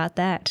more about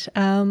that.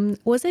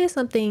 Was there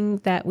something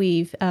that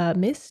we've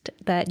missed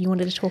that you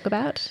wanted to talk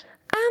about?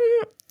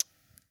 I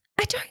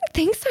don't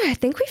think so. I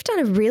think we've done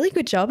a really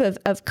good job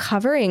of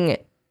covering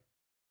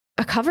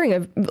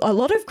a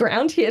lot of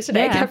ground here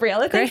today,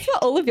 Gabriella. Thanks for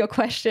all of your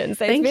questions.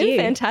 It's been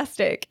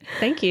fantastic.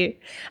 Thank you.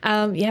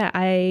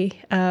 It's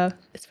a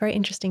very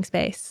interesting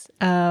space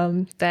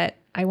that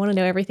I want to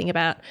know everything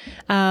about.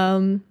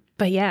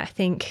 But yeah, I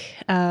think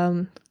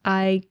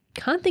I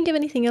can't think of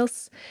anything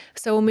else.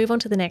 So we'll move on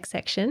to the next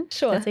section.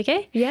 Sure. That's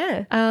okay?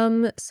 Yeah.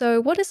 So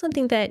what is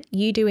something that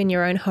you do in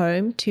your own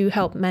home to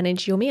help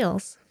manage your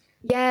meals?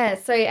 Yeah.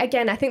 So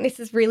again, I think this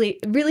is really,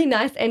 really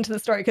nice end to the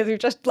story because we've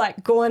just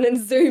like gone and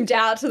zoomed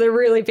out to the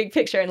really big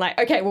picture and like,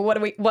 okay, well,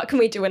 what can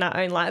we do in our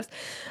own lives?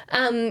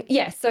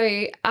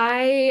 So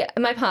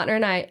my partner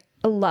and I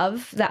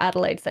love the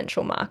Adelaide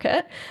Central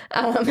Market.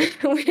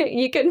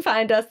 You can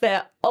find us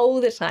there all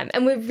the time.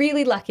 And we're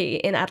really lucky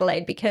in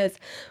Adelaide because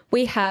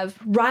we have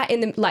right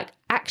in the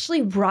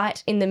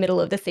middle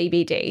of the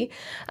CBD.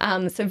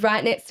 So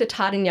right next to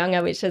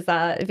Tartanyanga, which is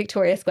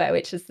Victoria Square,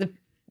 which is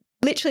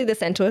literally the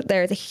centre.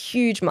 There is a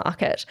huge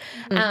market.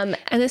 And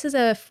this is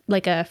a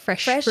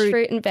fresh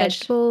fruit and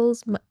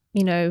vegetables,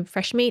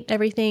 fresh meat,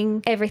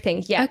 everything.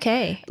 Everything, yeah.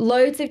 Okay.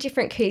 Loads of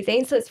different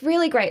cuisines. So it's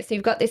really great. So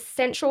you've got this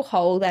central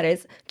hall that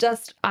is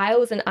just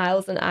aisles and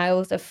aisles and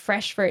aisles of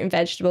fresh fruit and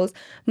vegetables,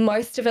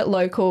 most of it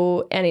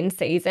local and in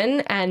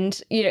season.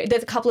 And,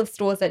 there's a couple of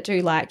stores that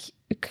do like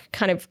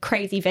kind of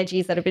crazy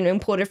veggies that have been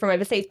imported from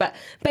overseas, but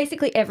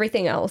basically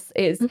everything else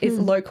is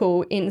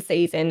local, in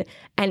season,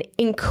 and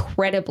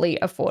incredibly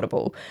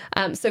affordable.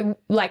 So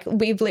like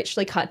we've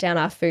literally cut down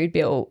our food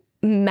bill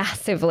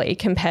massively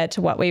compared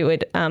to what we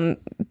would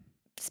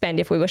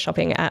spend if we were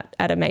shopping at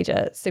a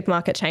major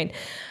supermarket chain.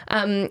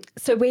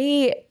 So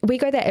we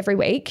go there every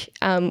week.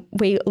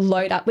 We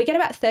load up. We get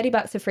about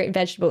 $30 of fruit and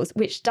vegetables,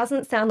 which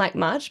doesn't sound like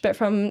much, but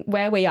from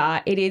where we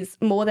are, it is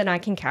more than I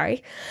can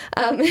carry.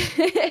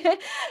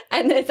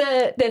 And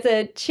there's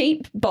a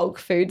cheap bulk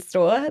food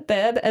store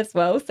there as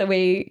well. So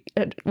we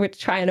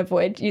try and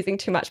avoid using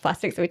too much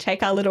plastic. So we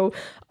take our little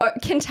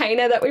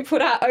container that we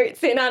put our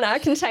oats in and our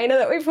container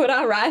that we put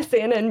our rice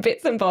in and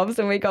bits and bobs,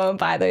 and we go and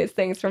buy those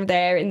things from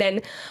there. And then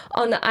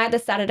on either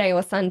Saturday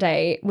or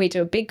Sunday, we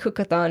do a big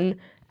cook-a-thon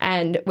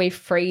and we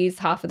freeze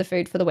half of the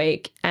food for the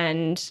week.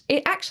 And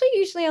it actually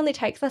usually only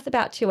takes us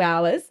about 2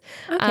 hours.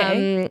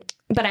 Okay.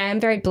 But I am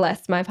very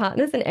blessed. My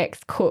partner's an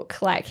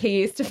ex-cook. Like he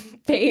used to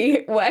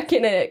be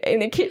working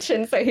in a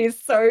kitchen, so he's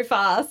so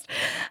fast.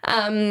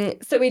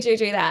 So we do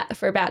that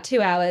for about 2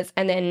 hours,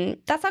 and then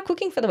that's our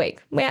cooking for the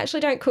week. We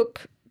actually don't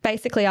cook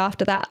basically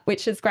after that,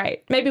 which is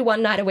great. Maybe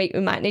one night a week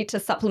we might need to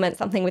supplement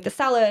something with a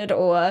salad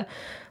or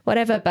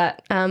whatever,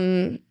 but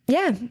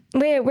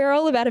we're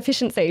all about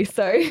efficiency,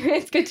 so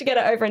it's good to get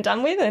it over and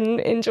done with and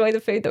enjoy the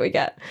food that we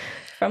get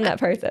from that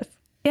process.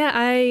 Yeah,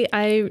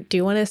 I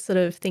do want to sort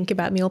of think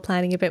about meal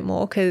planning a bit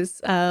more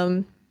because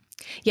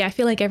I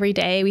feel like every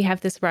day we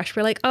have this rush.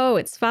 We're like, oh,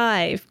 it's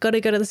 5, got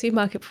to go to the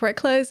supermarket before it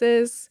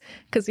closes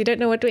because we don't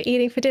know what we're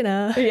eating for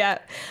dinner. Yeah,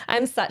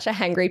 I'm such a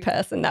hangry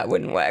person. That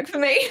wouldn't work for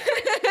me.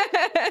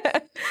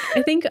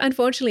 I think,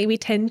 unfortunately, we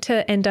tend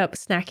to end up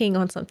snacking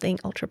on something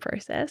ultra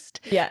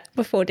processed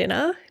before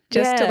dinner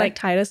just to like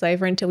tide us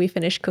over until we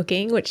finish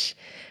cooking, which,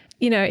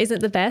 you know,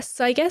 isn't the best.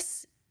 So I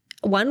guess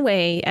one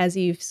way, as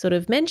you've sort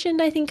of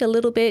mentioned, I think a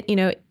little bit, you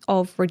know,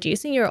 of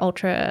reducing your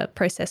ultra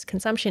processed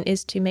consumption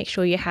is to make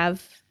sure you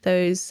have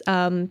those,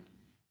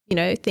 you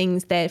know,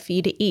 things there for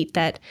you to eat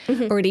that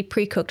already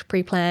pre-cooked,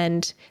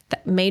 pre-planned,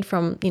 that made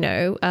from, you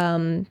know,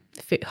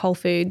 whole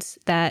foods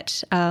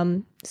that,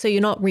 so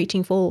you're not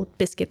reaching for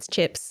biscuits,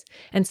 chips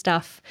and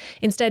stuff.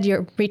 Instead,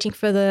 you're reaching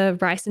for the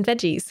rice and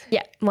veggies.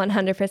 Yeah,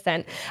 100%.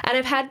 And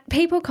I've had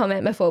people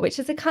comment before, which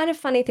is a kind of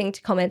funny thing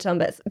to comment on,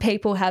 but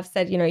people have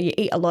said, you know, you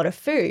eat a lot of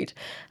food.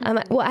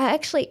 Well, I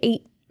actually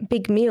eat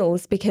big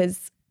meals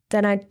because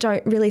then I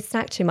don't really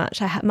snack too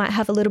much. I might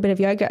have a little bit of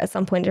yogurt at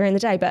some point during the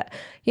day, but,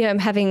 you know, I'm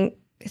having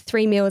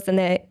 3 meals and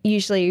they're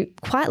usually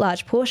quite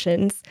large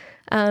portions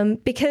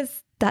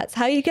because that's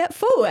how you get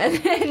full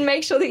and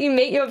make sure that you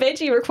meet your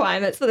veggie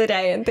requirements for the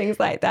day and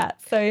things like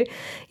that. So,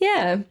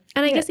 yeah.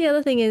 And I guess the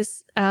other thing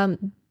is,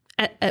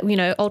 you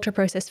know, ultra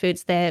processed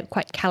foods, they're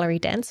quite calorie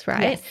dense,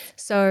 right? Yes.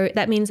 So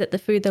that means that the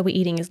food that we're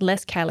eating is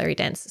less calorie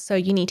dense. So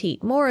you need to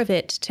eat more of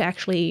it to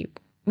actually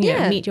you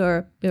know, meet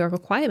your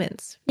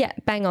requirements. Yeah,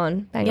 bang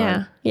on.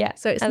 Yeah.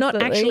 So it's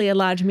not actually a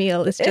large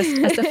meal, it's just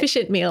a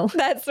sufficient meal.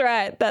 That's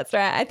right.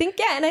 I think,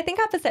 and I think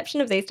our perception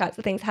of these types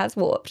of things has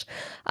warped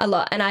a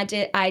lot. And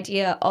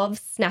idea of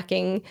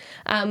snacking,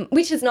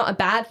 which is not a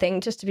bad thing,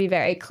 just to be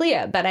very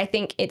clear, but I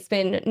think it's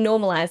been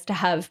normalized to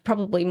have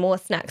probably more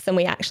snacks than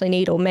we actually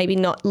need, or maybe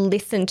not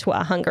listen to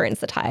our hunger and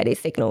satiety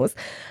signals.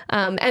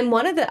 And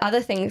one of the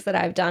other things that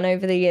I've done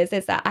over the years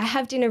is that I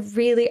have dinner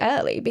really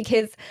early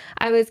because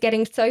I was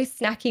getting so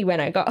snacky when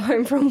I got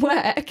home from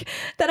work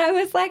that I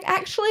was like,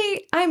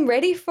 actually, I'm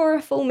ready for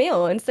a full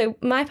meal. And so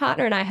my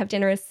partner and I have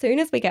dinner as soon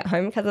as we get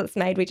home because it's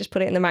made. We just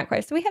put it in the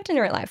microwave. So we have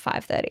dinner at like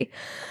 5:30.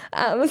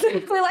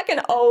 So we're like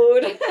an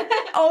old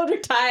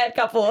retired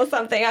couple or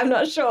something. I'm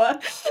not sure.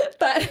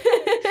 But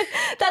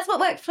that's what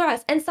works for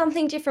us. And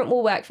something different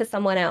will work for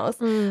someone else.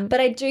 But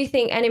I do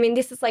think, and I mean,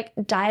 this is like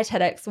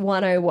dietetics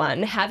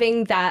 101,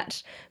 having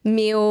that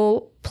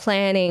meal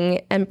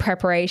planning and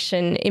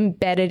preparation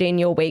embedded in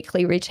your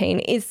weekly routine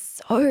is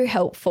so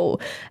helpful.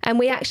 And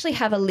we actually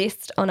have a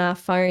list on our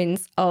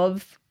phones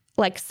of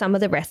like some of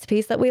the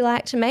recipes that we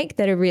like to make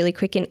that are really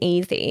quick and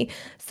easy,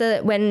 so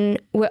that when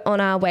we're on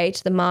our way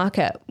to the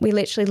market, we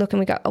literally look and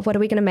we go, oh, what are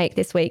we going to make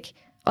this week?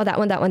 Oh, that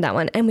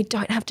one. And we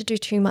don't have to do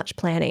too much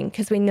planning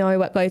because we know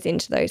what goes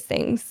into those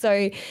things.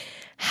 So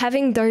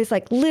having those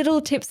like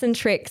little tips and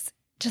tricks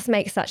just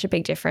makes such a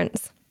big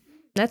difference.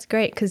 That's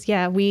great because,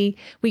 yeah, we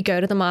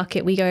go to the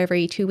market. We go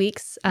every 2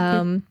 weeks.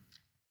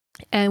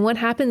 And what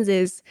happens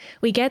is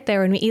we get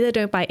there and we either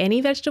don't buy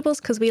any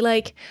vegetables because we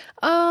like,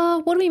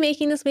 oh, what are we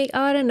making this week?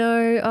 Oh, I don't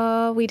know.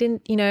 Oh, we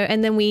didn't, you know,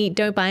 and then we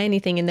don't buy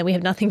anything and then we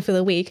have nothing for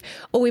the week.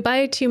 Or we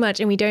buy too much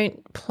and we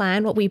don't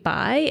plan what we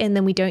buy and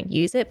then we don't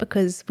use it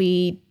because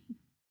we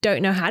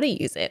don't know how to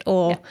use it.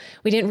 Or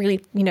we didn't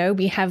really, you know,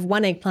 we have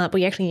 1 eggplant, but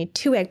we actually need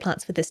 2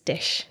 eggplants for this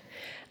dish.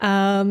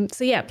 So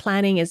yeah,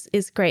 planning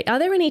is great. Are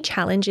there any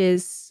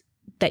challenges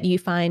that you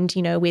find,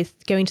 you know, with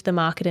going to the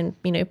market and,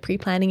 you know,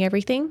 pre-planning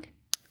everything?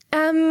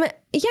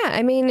 Yeah,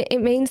 I mean, it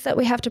means that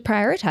we have to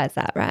prioritize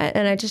that, right?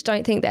 And I just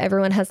don't think that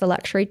everyone has the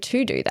luxury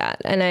to do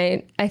that. And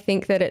I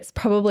think that it's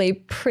probably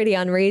pretty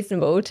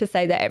unreasonable to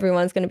say that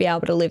everyone's going to be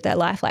able to live their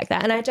life like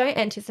that. And I don't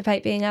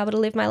anticipate being able to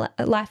live my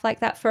life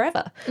like that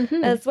forever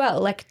as well.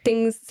 Like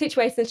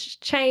situations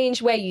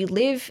change. Where you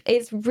live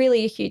is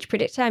really a huge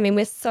predictor. I mean,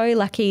 we're so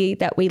lucky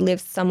that we live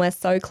somewhere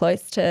so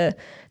close to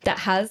that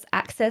has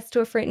access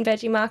to a fruit and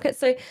veggie market.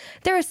 So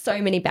there are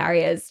so many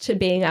barriers to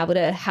being able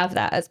to have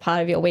that as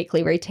part of your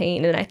weekly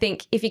routine. And I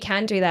think if you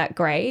can do that,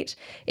 great.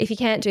 If you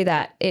can't do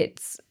that,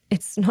 it's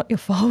not your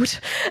fault.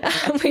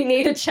 We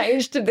need a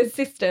change to the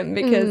system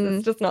because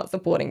it's just not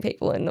supporting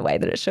people in the way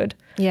that it should.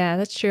 Yeah,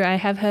 that's true. I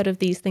have heard of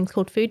these things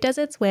called food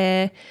deserts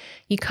where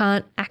you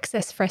can't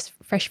access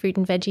fresh fruit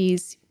and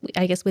veggies,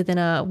 I guess, within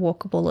a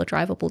walkable or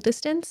drivable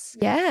distance.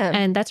 Yeah.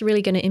 And that's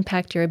really going to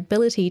impact your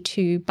ability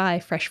to buy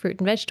fresh fruit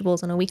and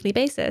vegetables on a weekly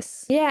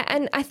basis. Yeah.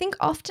 And I think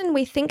often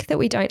we think that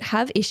we don't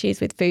have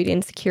issues with food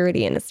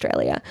insecurity in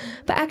Australia,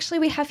 but actually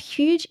we have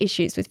huge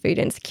issues with food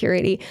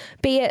insecurity,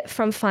 be it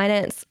from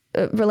finance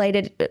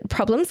related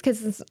problems,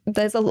 because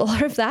there's a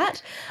lot of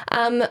that,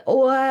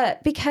 or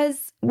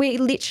because we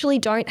literally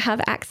don't have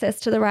access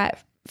to the right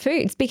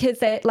foods,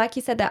 because like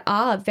you said, there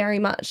are very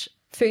much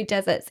food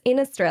deserts in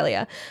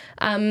Australia.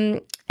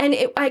 And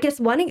I guess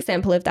one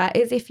example of that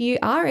is if you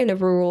are in a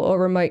rural or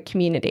remote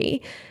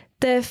community,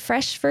 the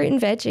fresh fruit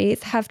and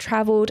veggies have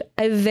travelled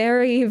a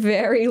very,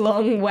 very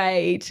long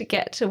way to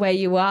get to where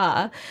you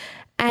are.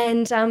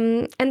 And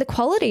the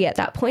quality at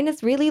that point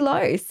is really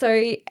low. So,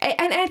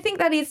 and I think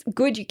that is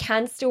good. You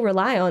can still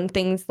rely on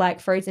things like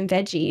frozen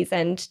veggies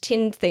and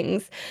tinned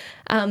things.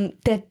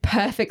 They're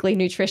perfectly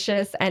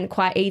nutritious and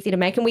quite easy to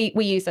make. And we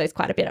use those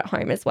quite a bit at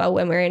home as well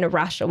when we're in a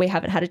rush or we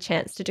haven't had a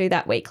chance to do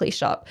that weekly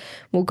shop.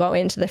 We'll go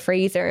into the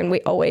freezer and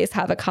we always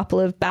have a couple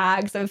of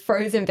bags of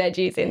frozen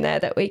veggies in there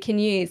that we can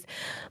use.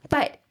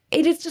 But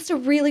it is just a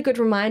really good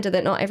reminder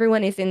that not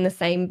everyone is in the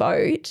same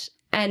boat.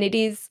 And it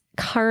is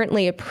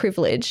currently a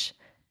privilege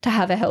to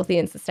have a healthy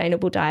and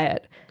sustainable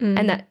diet,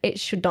 and that it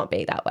should not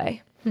be that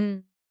way.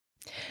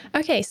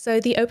 Okay, so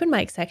the open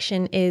mic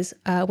section is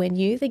when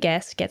you, the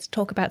guest, gets to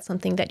talk about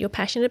something that you're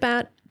passionate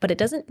about, but it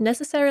doesn't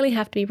necessarily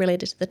have to be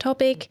related to the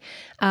topic.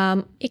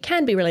 It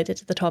can be related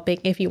to the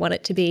topic if you want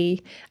it to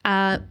be.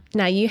 Now,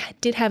 you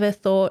did have a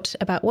thought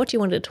about what you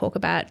wanted to talk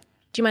about.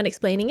 Do you mind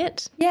explaining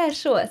it? Yeah,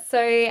 sure.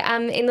 So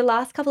in the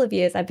last couple of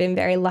years, I've been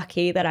very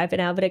lucky that I've been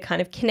able to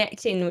kind of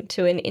connect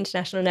into an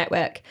international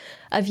network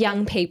of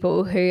young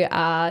people who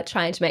are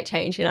trying to make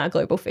change in our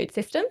global food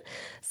system.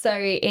 So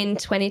in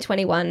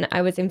 2021,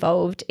 I was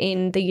involved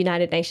in the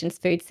United Nations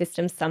Food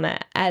Systems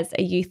Summit as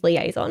a youth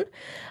liaison.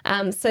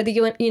 So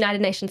the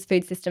United Nations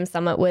Food Systems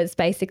Summit was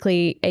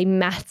basically a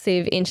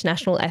massive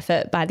international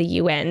effort by the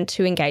UN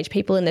to engage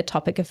people in the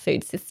topic of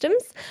food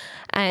systems.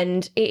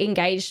 And it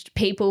engaged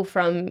people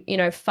from,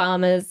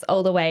 farmers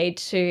all the way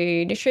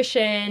to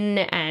nutrition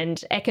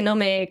and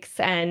economics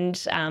and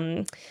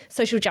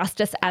social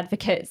justice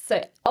advocates.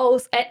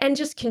 And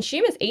just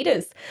consumers,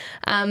 eaters,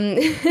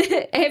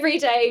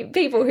 everyday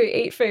people who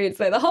eat food.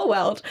 So the whole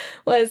world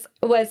was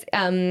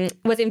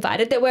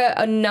invited. There were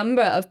a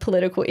number of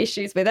political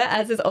issues with it,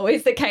 as is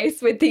always the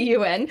case with the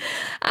UN.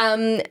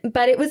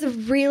 But it was a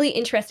really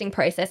interesting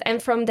process.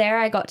 And from there,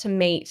 I got to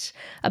meet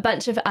a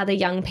bunch of other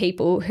young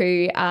people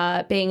who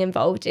are being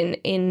involved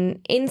in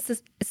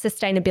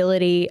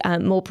sustainability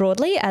more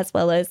broadly, as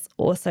well as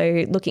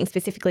also looking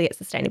specifically at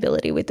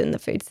sustainability within the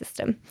food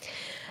system.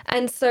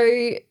 And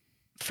so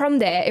from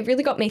there, it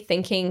really got me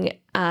thinking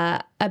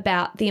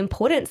about the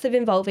importance of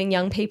involving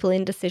young people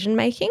in decision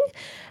making.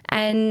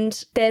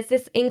 And there's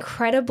this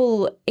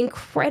incredible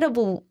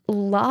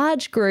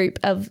large group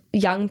of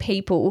young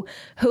people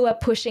who are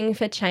pushing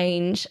for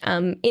change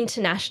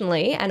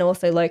internationally and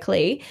also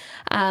locally,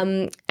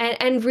 and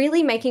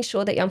really making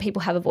sure that young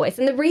people have a voice.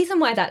 And the reason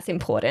why that's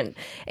important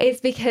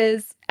is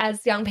because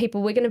as young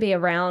people, we're going to be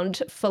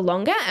around for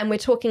longer, and we're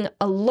talking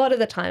a lot of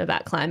the time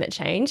about climate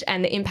change,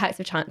 and the impacts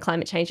of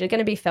climate change are going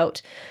to be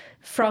felt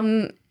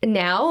from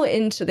now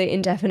into the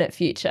indefinite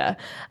future.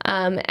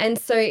 And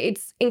so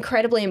it's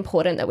incredibly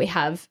important that we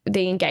have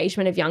the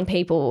engagement of young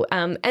people,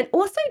 and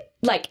also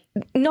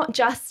not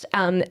just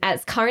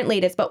as current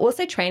leaders, but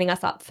also training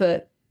us up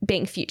for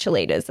being future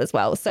leaders as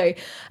well. So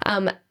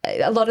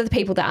a lot of the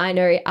people that I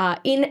know are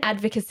in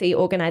advocacy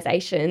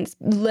organisations,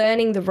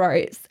 learning the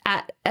ropes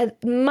at a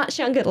much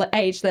younger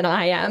age than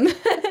I am.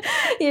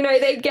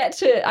 They'd get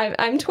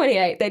to, I'm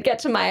 28, they'd get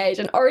to my age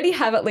and already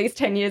have at least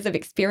 10 years of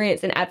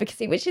experience in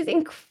advocacy, which is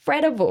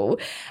incredible.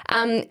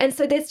 And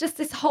so there's just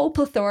this whole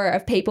plethora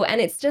of people,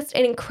 and it's just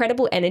an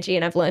incredible energy,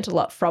 and I've learned a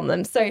lot from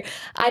them. So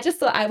I just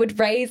thought I would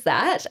raise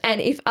that.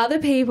 And if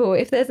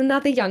there's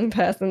another young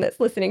person that's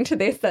listening to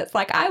this that's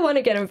like, I want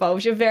to get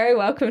involved, you're very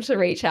welcome to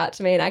reach out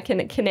to me, and I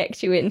can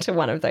connect you into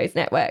one of those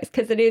networks,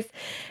 because it is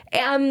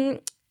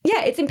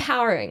it's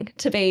empowering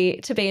to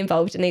be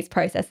involved in these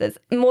processes.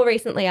 More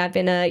recently, I've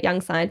been a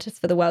young scientist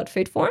for the World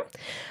Food Forum,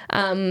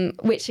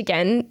 which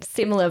again,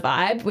 similar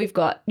vibe. We've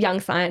got young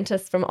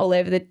scientists from all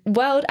over the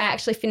world. I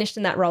actually finished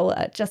in that role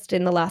just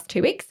in the last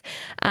 2 weeks,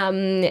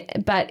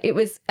 but it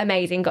was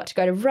amazing. Got to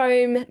go to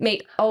Rome,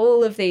 meet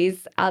all of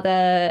these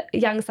other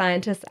young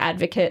scientists,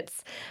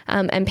 advocates,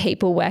 and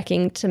people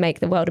working to make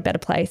the world a better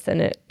place,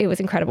 and it was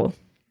incredible.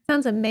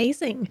 Sounds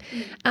amazing.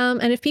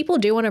 And if people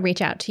do want to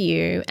reach out to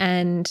you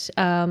and,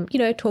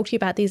 talk to you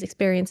about these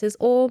experiences,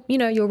 or,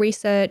 your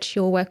research,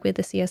 your work with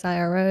the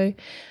CSIRO,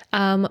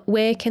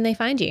 where can they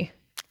find you?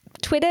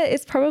 Twitter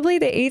is probably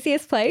the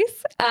easiest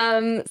place.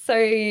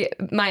 So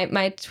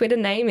my Twitter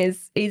name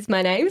is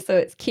my name. So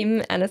it's Kim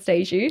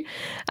Anastasiou.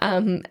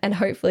 And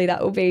hopefully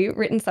that will be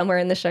written somewhere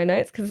in the show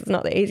notes, because it's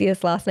not the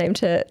easiest last name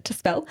to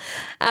spell.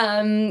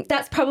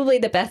 That's probably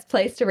the best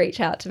place to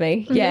reach out to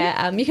me. Mm-hmm.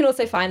 Yeah. You can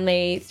also find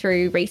me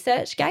through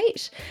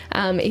ResearchGate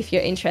if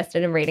you're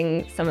interested in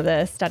reading some of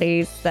the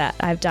studies that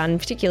I've done,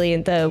 particularly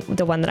in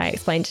the one that I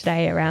explained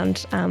today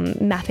around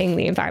mapping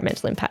the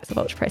environmental impacts of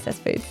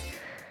ultra-processed foods.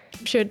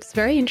 I'm sure it's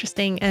very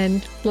interesting,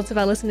 and lots of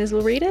our listeners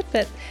will read it,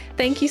 but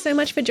thank you so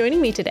much for joining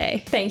me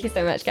today. Thank you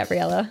so much,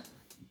 Gabriella.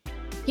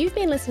 You've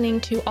been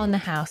listening to On the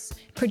House,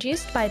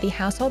 produced by the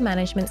Household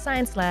Management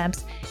Science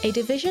Labs, a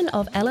division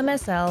of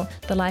LMSL,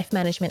 the Life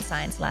Management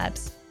Science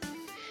Labs.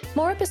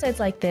 More episodes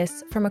like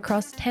this from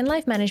across 10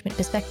 life management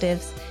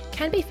perspectives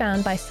can be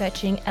found by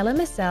searching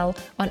LMSL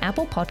on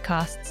Apple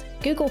Podcasts,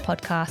 Google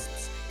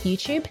Podcasts,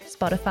 YouTube,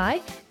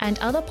 Spotify, and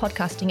other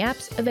podcasting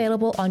apps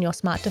available on your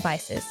smart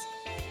devices.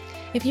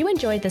 If you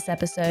enjoyed this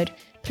episode,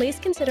 please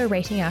consider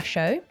rating our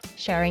show,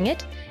 sharing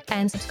it,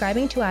 and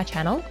subscribing to our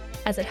channel,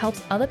 as it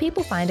helps other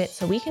people find it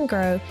so we can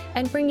grow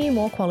and bring you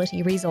more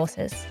quality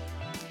resources.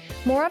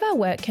 More of our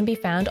work can be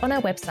found on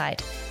our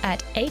website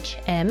at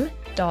hm.lmsl.net,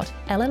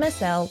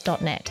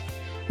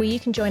 where you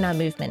can join our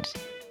movement.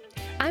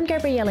 I'm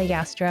Gabriella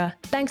Joustra.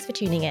 Thanks for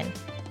tuning in.